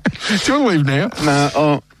want to leave now?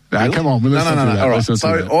 No, No, come on. No. All right.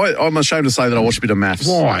 So I'm ashamed to say that I watch a bit of maths.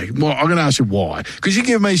 Why? Well, I'm going to ask you why. Because you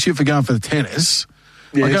give me shit for going for the tennis.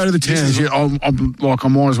 Yeah, I go to the tennis. I'm like, I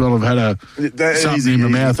might as well have had something in my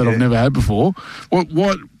mouth that I've never had before.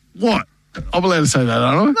 What? I'm allowed to say that,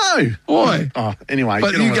 aren't I? No. Why? Oh, anyway.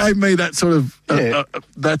 But you gave me that sort of,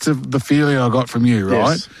 that's the feeling I got from you,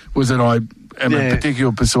 right? Yes. Was that I am a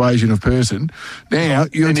particular persuasion of person. Now,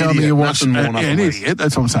 you're telling me you watch... Nothing more, nothing an less. idiot,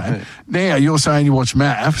 that's what I'm saying. Yeah. Now, you're saying you watch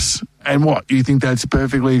maths, and what? You think that's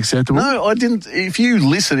perfectly acceptable? No, I didn't. If you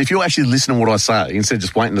actually listen to what I say, instead of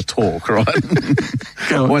just waiting to talk, right?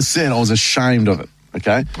 I said I was ashamed of it.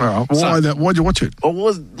 Okay. All right. Why'd you watch it? I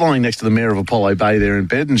was lying next to the mayor of Apollo Bay there in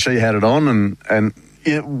bed, and she had it on, and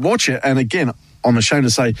watch it. And again, I'm ashamed to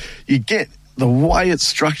say, you get the way it's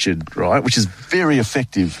structured, right, which is very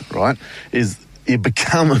effective, right, is you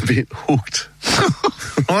become a bit hooked,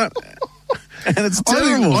 right? And it's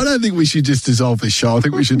terrible. I don't think we should just dissolve this show. I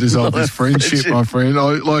think we should dissolve this friendship, my friend.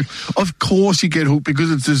 Of course you get hooked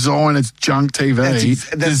because it's designed, it's junk TV,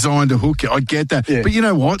 That's designed to hook you. I get that. Yeah. But you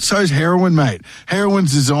know what? So's heroin, mate.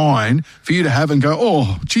 Heroin's designed for you to have and go,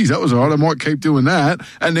 oh, geez, that was all right. I might keep doing that.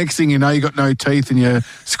 And next thing you know, you got no teeth and you're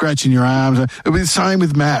scratching your arms. It'll be the same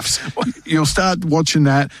with maths. You'll start watching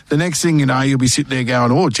that. The next thing you know, you'll be sitting there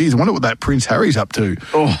going, oh, geez, I wonder what that Prince Harry's up to.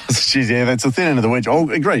 Oh, geez, yeah, that's the thin end of the wedge. I'll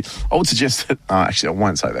agree. I would suggest that. Actually, I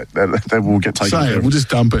won't say that. That will get taken Say care it. of. We'll just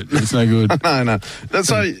dump it. It's no good. No.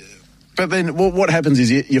 So, but then what happens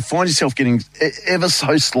is you find yourself getting ever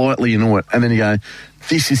so slightly into it, and then you go,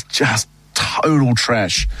 this is just total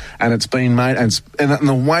trash, and it's been made, and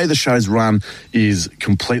the way the show's run is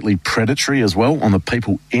completely predatory as well on the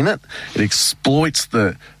people in it. It exploits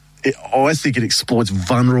I think it exploits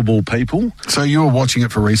vulnerable people. So you were watching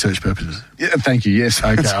it for research purposes? Yeah, thank you, yes.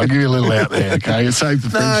 Okay, I'll give you a little out there, okay? It saved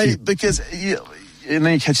the friendship. No, because and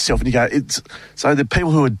then you catch yourself and you go, so the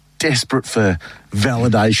people who are desperate for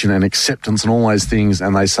validation and acceptance and all those things,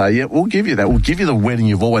 and they say, yeah, we'll give you that. We'll give you the wedding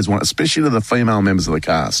you've always wanted, especially to the female members of the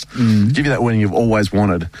cast. Give you that wedding you've always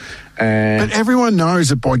wanted. But everyone knows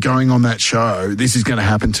that by going on that show, this is going to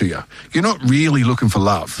happen to you. You're not really looking for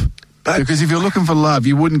love. Because if you're looking for love,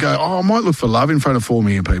 you wouldn't go, I might look for love in front of 4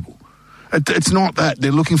 million people. It's not that.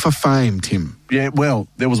 They're looking for fame, Tim. Yeah, well,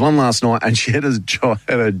 there was one last night, and she had a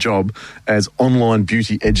job as online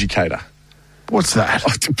beauty educator. What's that?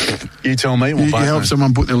 You tell me. You help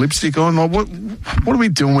someone put their lipstick on? Like, what are we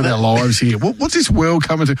doing with our lives here? What's this world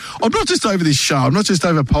coming to? I'm not just over this show. I'm not just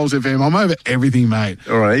over Pulse FM. I'm over everything, mate.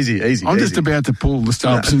 All right, easy. I'm just about to pull the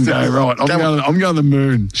stops and go, right, I'm going to the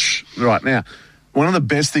moon. Right, now, one of the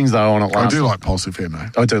best things, though, on it last... I do like Pulse FM,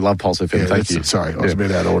 though. I do love Pulse FM, thank you. Sorry, I was a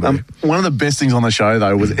bit out of order. One of the best things on the show,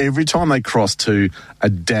 though, was every time they crossed to a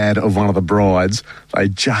dad of one of the brides, they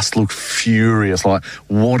just looked furious, like,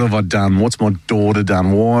 what have I done? What's my daughter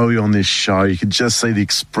done? Why are we on this show? You could just see the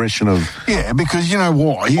expression of... Yeah, because you know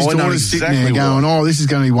what? His daughter's sitting there going, oh, this is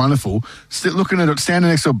going to be wonderful. Looking at it,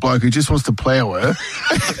 standing next to a bloke who just wants to plough her.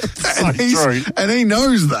 and he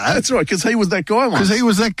knows that. That's right, because he was that guy once.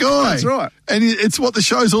 That's right. And it's what the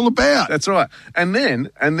show's all about. That's right. And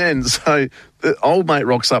then, so the old mate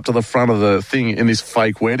rocks up to the front of the thing in this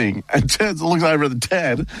fake wedding and looks over at the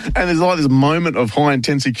dad, and there's like this moment of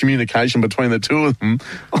high-intensity communication between the two of them,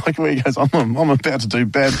 like where he goes, I'm about to do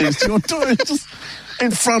bad things to your daughter, just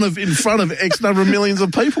in front of X number of millions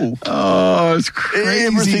of people. Oh, it's crazy.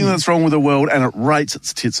 Everything that's wrong with the world, and it rates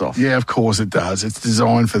its tits off. Yeah, of course it does. It's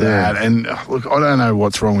designed for that. And look, I don't know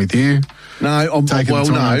what's wrong with you. No, I'm taking the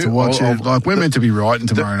time to watch it. Like, we're meant to be writing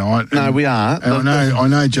tomorrow night. No, we are. And I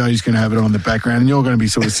know Jody's going to have it on in the background, and you're going to be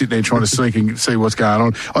sort of sitting there trying to see what's going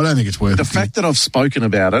on. I don't think it's worth it. The fact that I've spoken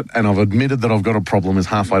about it and I've admitted that I've got a problem is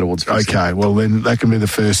halfway towards fixing. Okay, well then that can be the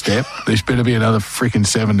first step. There's better be another freaking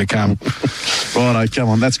 7 to come. Righto, come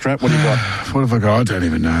on, that's crap. What do you got? What have I got? I don't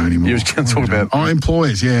even know anymore. You were going to talk about... Oh,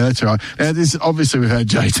 employers, yeah, that's right. Now, obviously we've had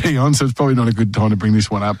JT on, so it's probably not a good time to bring this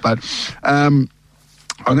one up, but I'm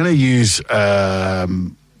going to use...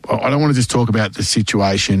 I don't want to just talk about the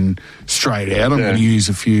situation straight out. I'm going to use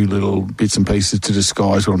a few little bits and pieces to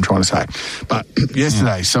disguise what I'm trying to say. But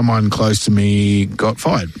yesterday, someone close to me got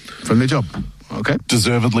fired from their job. Okay.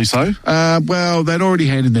 Deservedly so. Well, they'd already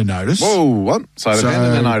handed their notice. Whoa, what? So they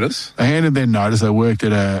handed their notice. They handed their notice. They worked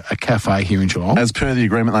at a cafe here in Geelong. As per the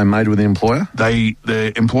agreement they made with the employer?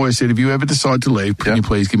 The employer said, if you ever decide to leave, can you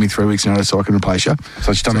please give me 3 weeks' notice so I can replace you?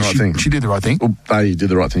 So she's done the right thing. She did the right thing. Well, they did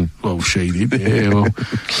the right thing. Well, she did. Yeah, well,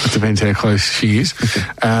 it depends how close she is.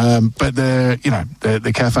 But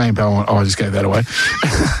the cafe in Belmont, I just gave that away.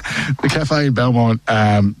 The cafe in Belmont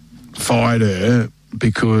fired her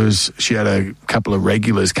because she had a couple of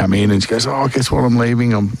regulars come in and she goes, guess what, I'm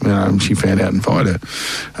leaving. She found out and fired her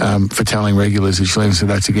for telling regulars that she leaves, so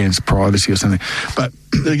that's against privacy or something. But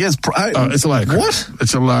it's a load of crap. What?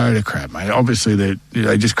 It's a load of crap, mate. Obviously,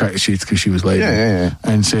 they just cracked the shits because she was leaving.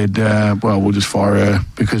 And said, we'll just fire her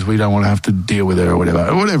because we don't want to have to deal with her or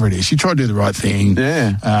whatever it is. She tried to do the right thing.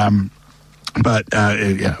 Yeah. But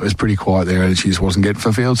it was pretty quiet there, and she just wasn't getting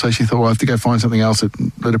fulfilled. So she thought, well, I have to go find something else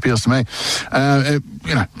that appeals to me.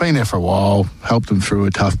 Been there for a while, helped them through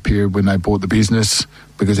a tough period when they bought the business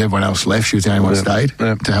because everyone else left. She was the only one stayed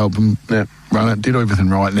to help them run it. Did everything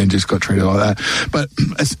right, and then just got treated like that. But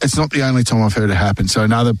it's not the only time I've heard it happen. So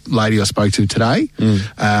another lady I spoke to today,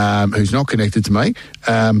 who's not connected to me.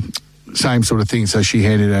 Same sort of thing. So she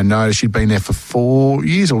handed her notice. She'd been there for 4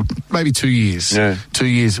 years or maybe 2 years. 2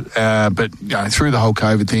 years. But through the whole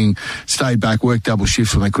COVID thing, stayed back, worked double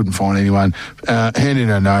shifts when they couldn't find anyone. Handed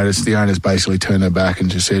her notice. The owners basically turned her back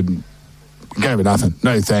and just said, gave her nothing.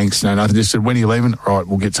 No thanks, no nothing. Just said, when are you leaving? Right,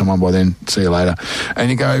 we'll get someone by then. See you later.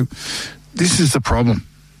 And you go, this is the problem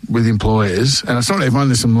with employers, and it's not everyone.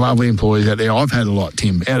 There's some lovely employees out there. I've had a lot,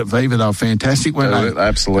 Tim. Out at Viva, they were fantastic, weren't they?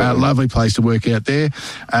 Absolutely. Lovely place to work out there.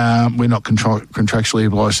 We're not contractually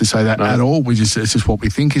obliged to say that at all. It's just what we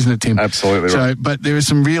think, isn't it, Tim? Absolutely right. But there is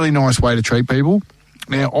some really nice way to treat people.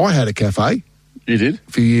 Now, I had a cafe. You did?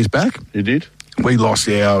 A few years back. You did? We lost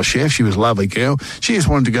our chef. She was a lovely girl. She just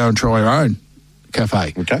wanted to go and try her own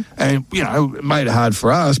cafe. Okay. And, it made it hard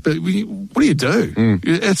for us, but what do you do?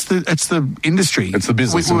 It's the industry. It's the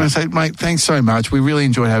business. We want to say, mate, thanks so much. We really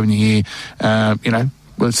enjoyed having you here.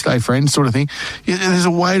 Let's stay friends sort of thing. There's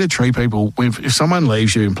a way to treat people. If someone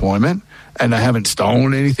leaves your employment and they haven't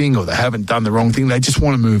stolen anything or they haven't done the wrong thing, they just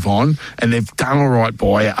want to move on, and they've done all right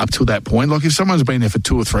by you up to that point. Like if someone's been there for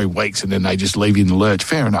 2 or 3 weeks and then they just leave you in the lurch,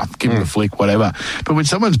 fair enough, give them a flick, whatever. But when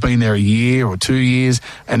someone's been there a year or 2 years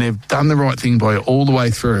and they've done the right thing by you all the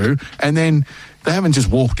way through, and then they haven't just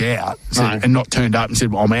walked out and not turned up and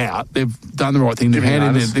said, well, I'm out. They've done the right thing.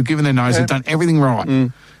 They've given their notice. They've done everything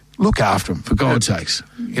right. Look after them, for God's sakes.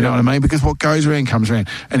 You know what I mean? Because what goes around comes around.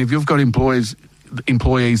 And if you've got employees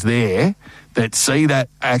there that see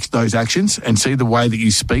those actions and see the way that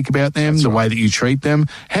you speak about them, way that you treat them,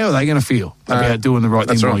 how are they going to feel about doing the right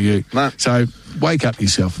thing by you? No. So wake up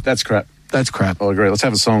yourself. That's crap. That's crap. I agree. Let's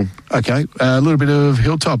have a song. Okay. A little bit of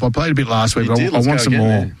Hilltop. I played a bit last week, but I want some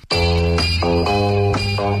more.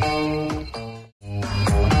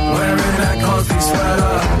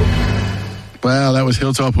 Well, that was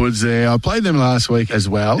Hilltop Woods there. I played them last week as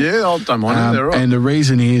well. Yeah, I don't mind them. They're right. And the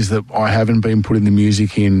reason is that I haven't been putting the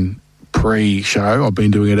music in pre-show. I've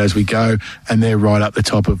been doing it as we go, and they're right up the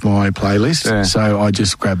top of my playlist. Yeah. So I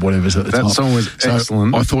just grab whatever's at the top. That song was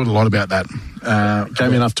excellent. I thought a lot about that.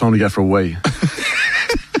 Gave me enough time to go for a wee.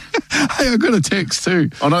 Hey, I got a text too.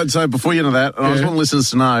 I know. So before you get into that, I just want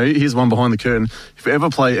listeners to know, here's one behind the curtain. If you ever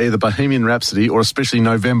play either Bohemian Rhapsody or especially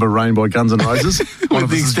November Rain by Guns N' Roses, one of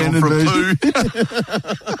the extended version.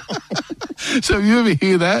 So you ever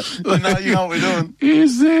hear that? No, you know what we're doing.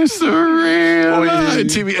 Is this the real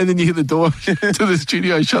Timmy? And then you hear the door to the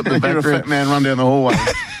studio shut in the background. Hear a fat man run down the hallway.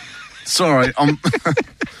 Sorry,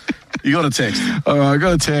 you got a text. Oh, I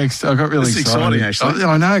got a text. I got really exciting, actually.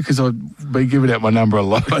 I know, because I've been giving out my number a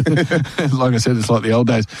lot. Like I said, it's like the old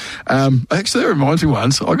days. Actually, that reminds me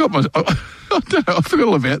once. I got my... I don't know, I forgot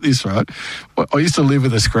all about this, right? I used to live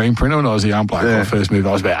with a screen printer when I was a young bloke. When I first moved,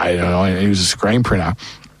 I was about 8 or 9, and he was a screen printer.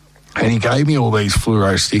 And he gave me all these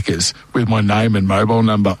fluoro stickers with my name and mobile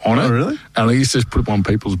number on it. Oh, really? And I used to just put them on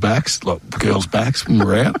people's backs, like girls' backs when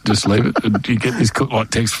we're out. Just leave it. And you get this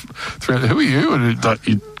text through, who are you?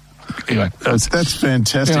 And anyway, that's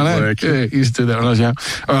fantastic work. Yeah, I used to do that when I was young.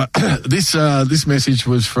 All right, this message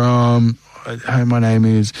was from... Hey, my name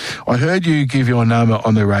is... I heard you give your number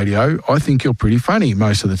on the radio. I think you're pretty funny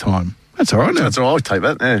most of the time. That's all right. That's all right. I'll take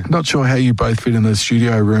that, yeah. Not sure how you both fit in the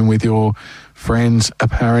studio room with your friend's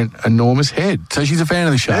apparent enormous head. So she's a fan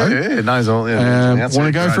of the show. Yeah, knows all. Want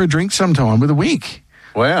to go for a drink sometime with a wink.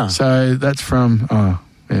 Wow. So that's from...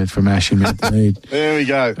 it's from Ash in Mount Mead. There we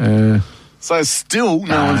go. So still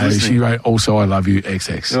no one's listening. She wrote, also, I love you,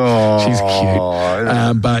 XX. Oh, she's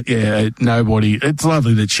cute. But yeah, nobody. It's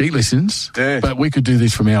lovely that she listens. Yeah. But we could do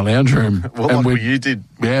this from our lounge room. Well, and you did.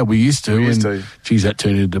 Yeah, we used to. Geez, that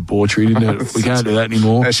turned into debauchery, didn't it? We can't do that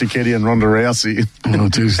anymore. Ashley Ketty and Ronda Rousey.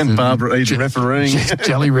 And Barbara Eden refereeing.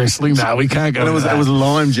 Jelly wrestling. No, we can't go. It was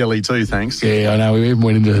lime jelly too, thanks. Yeah, I know. We even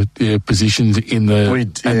went into positions in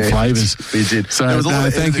and flavours. We did. So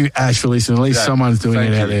thank you, Ash, for listening. At least someone's doing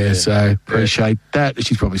it out there. Yeah. So appreciate that.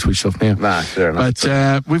 She's probably switched off now. Nah, fair enough.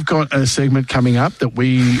 But we've got a segment coming up that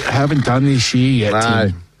we haven't done this year yet.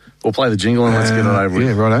 No. We'll play the jingle and let's get it over with.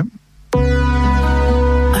 Yeah, righto.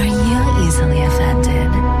 Are you easily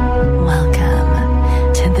offended?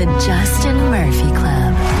 Welcome to the Justin Murphy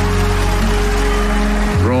Club.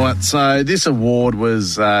 Right, so this award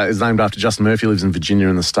is named after Justin Murphy. Lives in Virginia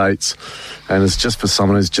in the States, and it's just for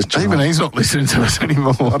someone who's just... Even he's not listening to us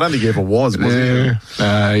anymore. I don't think he ever was he?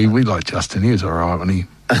 We like Justin. He was all right, wasn't he?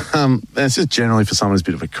 It's just generally for someone who's a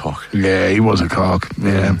bit of a cock. Yeah, he was a cock.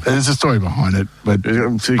 Yeah. There's a story behind it, but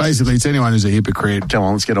basically it's anyone who's a hypocrite. Come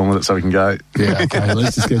on, let's get on with it so we can go. Yeah, okay,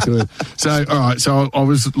 let's just get to it. So, all right, so I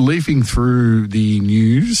was leafing through the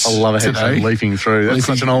news. I love it how leafing through. That's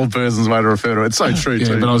such an old person's way to refer to it. It's so true,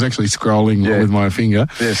 too. But I was actually scrolling with my finger.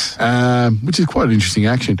 Yes. Which is quite an interesting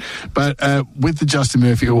action. But with the Justin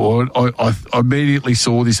Murphy Award, I immediately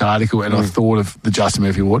saw this article and I thought of the Justin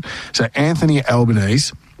Murphy Award. So Anthony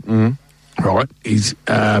Albanese... Right, he's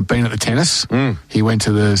been at the tennis. He went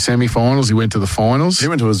to the semi-finals. He went to the finals. He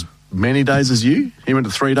went to as many days as you. He went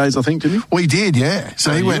to 3 days, I think, didn't he? Well, he did, yeah.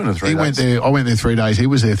 So he went there. I went there 3 days. He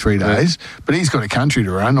was there 3 days, but he's got a country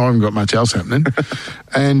to run. I haven't got much else happening.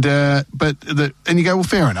 And you go, well,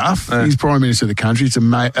 fair enough. He's Prime Minister of the country. It's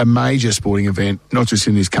a major sporting event, not just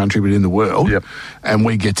in this country but in the world. Yep. And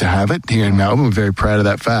we get to have it here in Melbourne. We're very proud of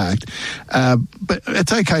that fact. But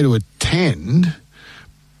it's okay to attend.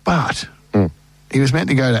 But he was meant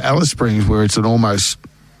to go to Alice Springs, where they're almost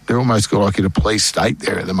got like in a police state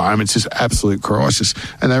there at the moment. It's just absolute crisis.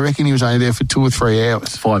 And they reckon he was only there for 2 or 3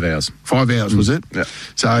 hours. 5 hours. 5 hours, was it? Yeah.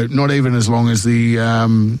 So not even as long as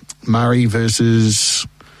the Murray versus...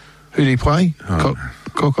 Who did he play?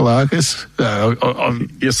 Kokolakis?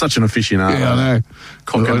 You're such an aficionado. Yeah, I know.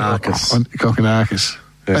 Kokonakis.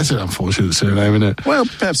 Yeah. That's an unfortunate surname, isn't it? Well,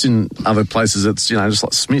 perhaps in other places it's, just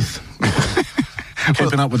like Smith.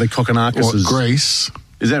 Keeping up with the Kokonakis. Greece.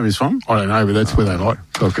 Is that where he's from? I don't know, but that's where they like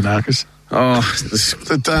Kokonakis.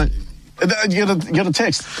 You got a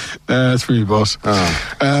text? That's for you, boss.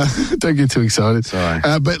 Don't get too excited. Sorry.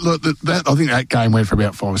 But look, I think that game went for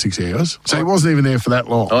about 5 or 6 hours. So he wasn't even there for that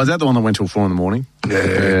long. Oh, is that the one that went till 4 a.m?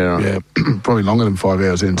 Yeah. Probably longer than 5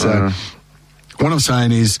 hours in. So what I'm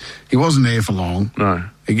saying is he wasn't there for long. No.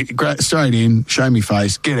 He straight in, show me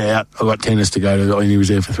face, get out. I've got tennis to go to, and he was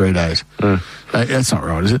there for 3 days. That's not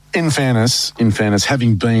right, is it? In fairness,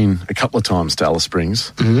 having been a couple of times to Alice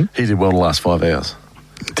Springs, he did well the last 5 hours.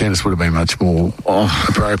 Tennis would have been much more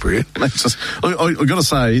appropriate. I've got to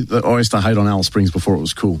say that I used to hate on Alice Springs before it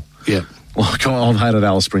was cool. Yeah. Like, I've hated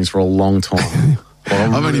Alice Springs for a long time.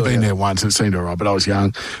 I've only been there once and it seemed all right, but I was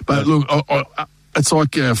young. But look, it's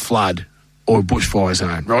like a flood or a bushfire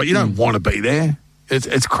zone, right? You don't want to be there.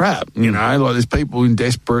 It's crap, like there's people in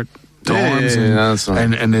desperate times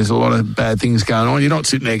and there's a lot of bad things going on. You're not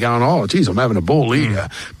sitting there going, oh, geez, I'm having a ball here.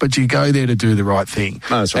 But you go there to do the right thing.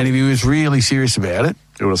 No, that's right. And if he was really serious about it...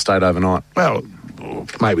 He would have stayed overnight. Well,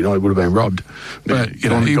 maybe not. He would have been robbed. But, he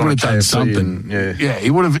would have done something. He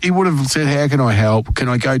would have said, how can I help? Can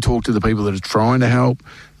I go talk to the people that are trying to help?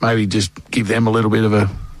 Maybe just give them a little bit of a...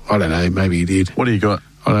 I don't know. Maybe he did. What do you got?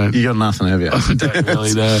 You got nothing, have you? I don't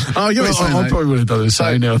really know. I probably would have done the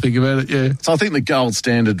same now I think about it, yeah. So I think the gold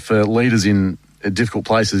standard for leaders in difficult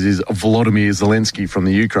places is Volodymyr Zelensky from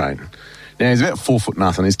the Ukraine. Now, he's about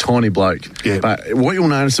 4'0". He's a tiny bloke. Yeah. But what you'll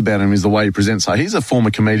notice about him is the way he presents. So he's a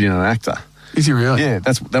former comedian and actor. Is he really? Yeah,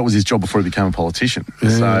 that was his job before he became a politician.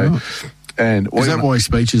 Yeah, and is that why his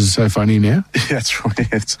speeches are so funny now? That's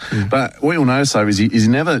right. But what you'll notice, though, is he's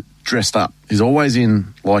never dressed up. He's always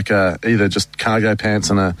in, like, either just cargo pants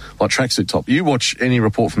and a tracksuit top. You watch any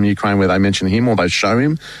report from Ukraine where they mention him or they show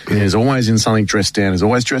him, and he's always in something dressed down. He's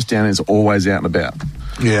always dressed down. He's always out and about.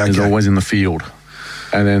 Yeah, okay. He's always in the field.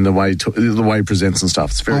 And then the way he presents and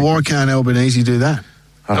stuff. It's very. Well, why can't Albanese do that?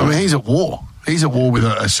 I mean, he's at war. He's at war with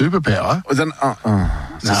a superpower. Well, then,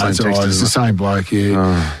 it's the same bloke,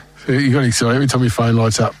 yeah. You got excited every time your phone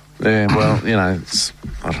lights up. Yeah, well, I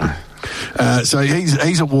don't know. So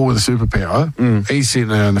he's at war with a superpower. He's sitting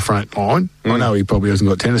there on the front line. I know he probably hasn't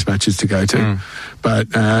got tennis matches to go to, but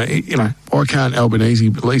why can't Albanese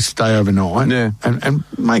at least stay overnight and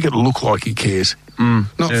make it look like he cares?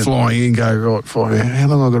 Not flying in, go, right, fly, how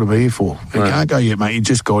long have I got to be here for? You can't go yet, mate. You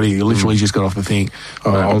just got here. You literally just got off the thing.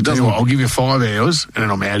 I'll tell you what, I'll give you 5 hours and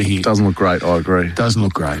then I'm out of here. Doesn't look great, I agree. Doesn't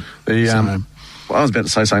look great. I was about to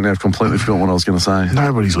say something now. I've completely forgotten what I was going to say.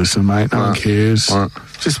 Nobody's listening, mate. No one cares. Right.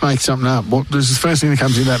 Just make something up. This is the first thing that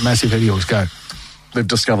comes in that massive head of yours. Go. They've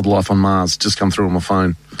discovered life on Mars. Just come through on my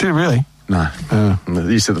phone. Did it really? No.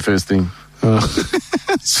 You said the first thing. I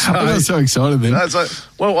got so excited then. I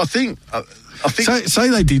think Say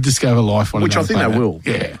they did discover life on which I another think they planet. will.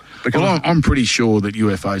 Yeah. Because I'm pretty sure that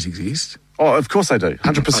UFOs exist. Oh, of course they do.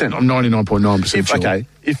 100%. I'm 99.9% sure. Okay,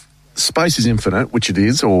 if space is infinite, which it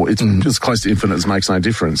is, or it's as close to infinite as makes no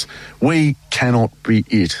difference, we cannot be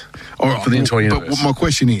it for the entire universe. But my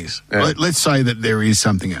question is, let's say that there is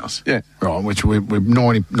something else. Yeah. Right, which we're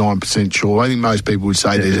 99% sure. I think most people would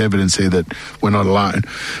say there's evidence there that we're not alone.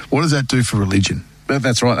 What does that do for religion?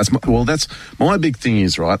 That's right. That's my big thing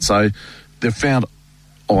is, right, so they've found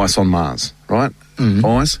ice on Mars, right?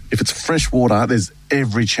 Ice. If it's fresh water, there's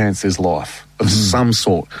every chance there's life of some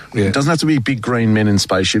sort. Yeah. It doesn't have to be big green men in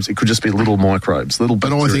spaceships. It could just be little microbes, little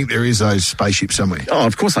But bacteria. I think there is those spaceships somewhere. Oh,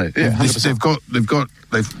 of course they. Yeah, 100%.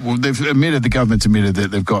 They've admitted, the government's admitted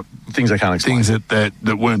that they've got things they can't explain. things that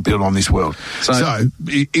weren't built on this world. So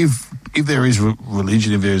if there is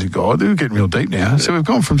religion, if there is a God, they're getting real deep now. So we've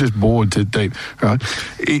gone from just bored to deep, right?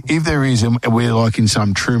 If there is, and we're like in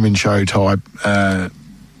some Truman Show type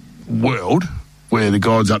world where the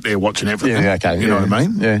God's up there watching everything. Yeah, okay. You know what I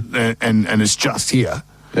mean? Yeah. And it's just here.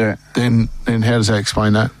 Yeah. Then how does that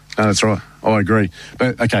explain that? No, that's right. I agree.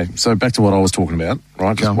 But, okay, so back to what I was talking about,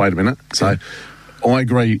 right? Just wait a minute. So I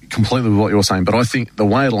agree completely with what you're saying, but I think the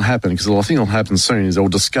way it'll happen, because I think it'll happen soon, is they'll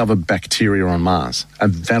discover bacteria on Mars,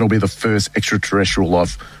 and that'll be the first extraterrestrial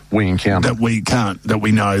life we encounter. That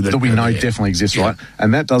we know definitely exists, right?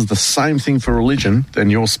 And that does the same thing for religion than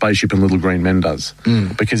your spaceship and Little Green Men does.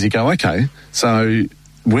 Because you go, okay, so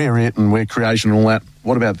we're it and we're creation and all that.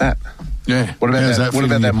 What about that? Yeah. What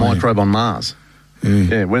about that microbe on Mars?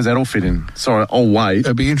 Yeah, where's that all fit in? Sorry, I'll wait.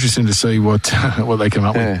 It'd be interesting to see what they come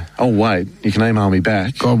up with. Yeah, I'll wait. You can email me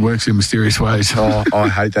back. God works in mysterious ways. Oh, I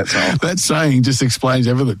hate that saying. That saying just explains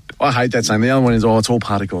everything. I hate that saying. The other one is, it's all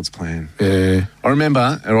part of God's plan. Yeah. I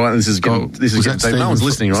remember, all right, this is getting no one's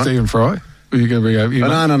listening, right? Stephen Fry? Were you going to bring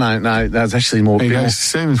up? No. That's actually more. He goes,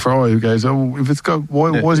 Stephen Fry, who goes, if it's got, why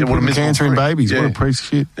is he putting cancer in babies? What a piece of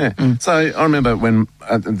shit. Yeah. So I remember when,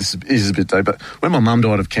 this is a bit deep, but when my mum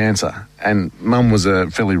died of cancer, and mum was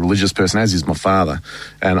a fairly religious person, as is my father,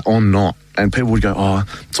 and I'm not, and people would go,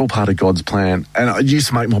 it's all part of God's plan. And it used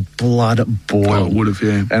to make my blood boil. Oh, it would have,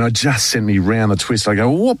 yeah. And it just sent me round the twist. I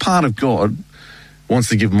go, what part of God wants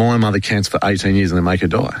to give my mother cancer for 18 years and then make her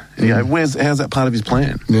die? And you go, how's that part of his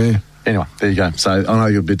plan? Yeah. Anyway, there you go. So I know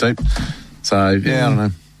you're a bit deep. So, I don't know.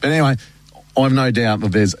 But anyway, I've no doubt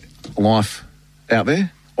that there's life out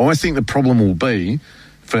there. I think the problem will be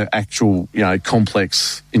for actual,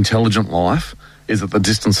 complex, intelligent life is that the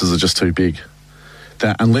distances are just too big.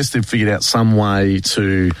 That unless they've figured out some way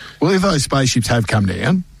to... Well, if those spaceships have come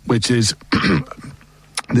down, which is...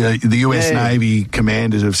 The US Navy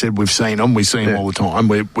commanders have said we've seen them. We see them all the time.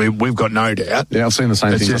 We've got no doubt. Yeah, I've seen the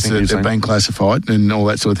same thing. It's just that they've been classified and all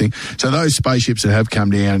that sort of thing. So those spaceships that have come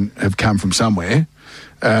down have come from somewhere.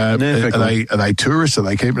 Are they tourists? Are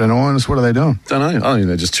they keeping an eye on us? What are they doing? Don't know. I think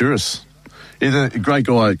they're just tourists. There's a great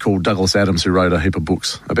guy called Douglas Adams who wrote a heap of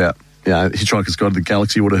books about Hitchhiker's Guide to the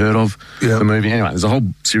Galaxy. You would have heard of the movie. Anyway, there's a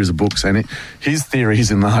whole series of books, and his theory is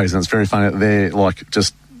in those, and it's very funny that they're like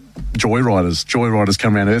just joyriders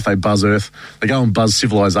come around Earth, they buzz Earth, they go and buzz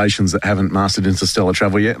civilizations that haven't mastered interstellar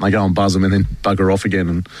travel yet, and they go and buzz them and then bugger off again,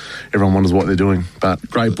 and everyone wonders what they're doing. But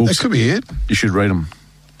great books. That could be it. You should read them.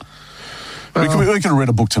 We could have read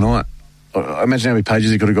a book tonight. Imagine how many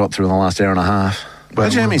pages you could have got through in the last hour and a half.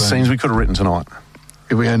 Imagine how many scenes we could have written tonight.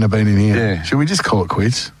 If we hadn't been in here. Yeah. Should we just call it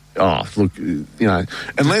quits? Oh, look,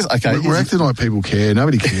 unless... Okay, we're acting like people care.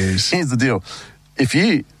 Nobody cares. Here's the deal.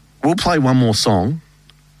 We'll play one more song,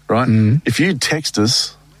 right? If you text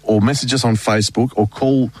us or message us on Facebook or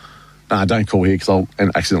call... No, don't call here because I'll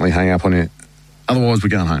accidentally hang up on you. Otherwise, we're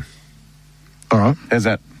going home. All right. How's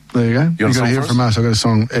that? There you go. You got to hear it from us. I've got a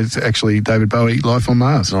song. It's actually David Bowie, Life on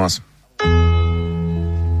Mars. Nice.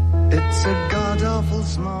 It's a god-awful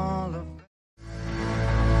small...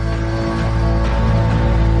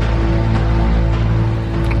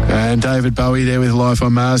 And David Bowie there with Life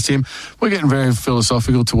on Mars, Tim. We're getting very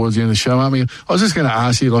philosophical towards the end of the show, aren't we? I was just going to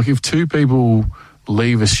ask you, if two people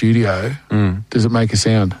leave a studio, does it make a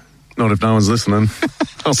sound? Not if no one's listening.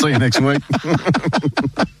 I'll see you next week.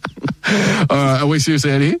 All right, are we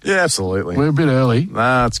seriously out of here? Yeah, absolutely. We're a bit early.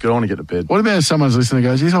 Nah, it's good. I want to get to bed. What about if someone's listening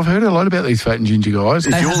and goes, yes, I've heard a lot about these fat and ginger guys.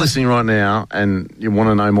 If you're listening right now and you want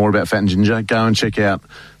to know more about Fat and Ginger, go and check out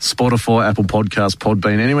Spotify, Apple Podcasts,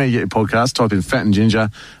 Podbean, anywhere you get your podcast, type in Fat and Ginger.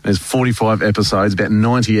 There's 45 episodes, about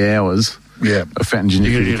 90 hours of Fat and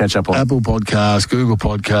Ginger for you to catch up on. Apple Podcasts, Google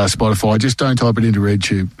Podcasts, Spotify. Just don't type it into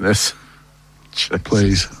RedTube. Yes.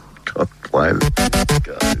 Please. God, play it.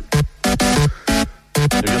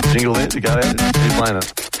 You got the jingle there to go out? Who's playing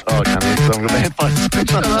it? Oh, I can't hear because I've got the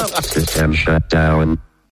headphones. System shut down.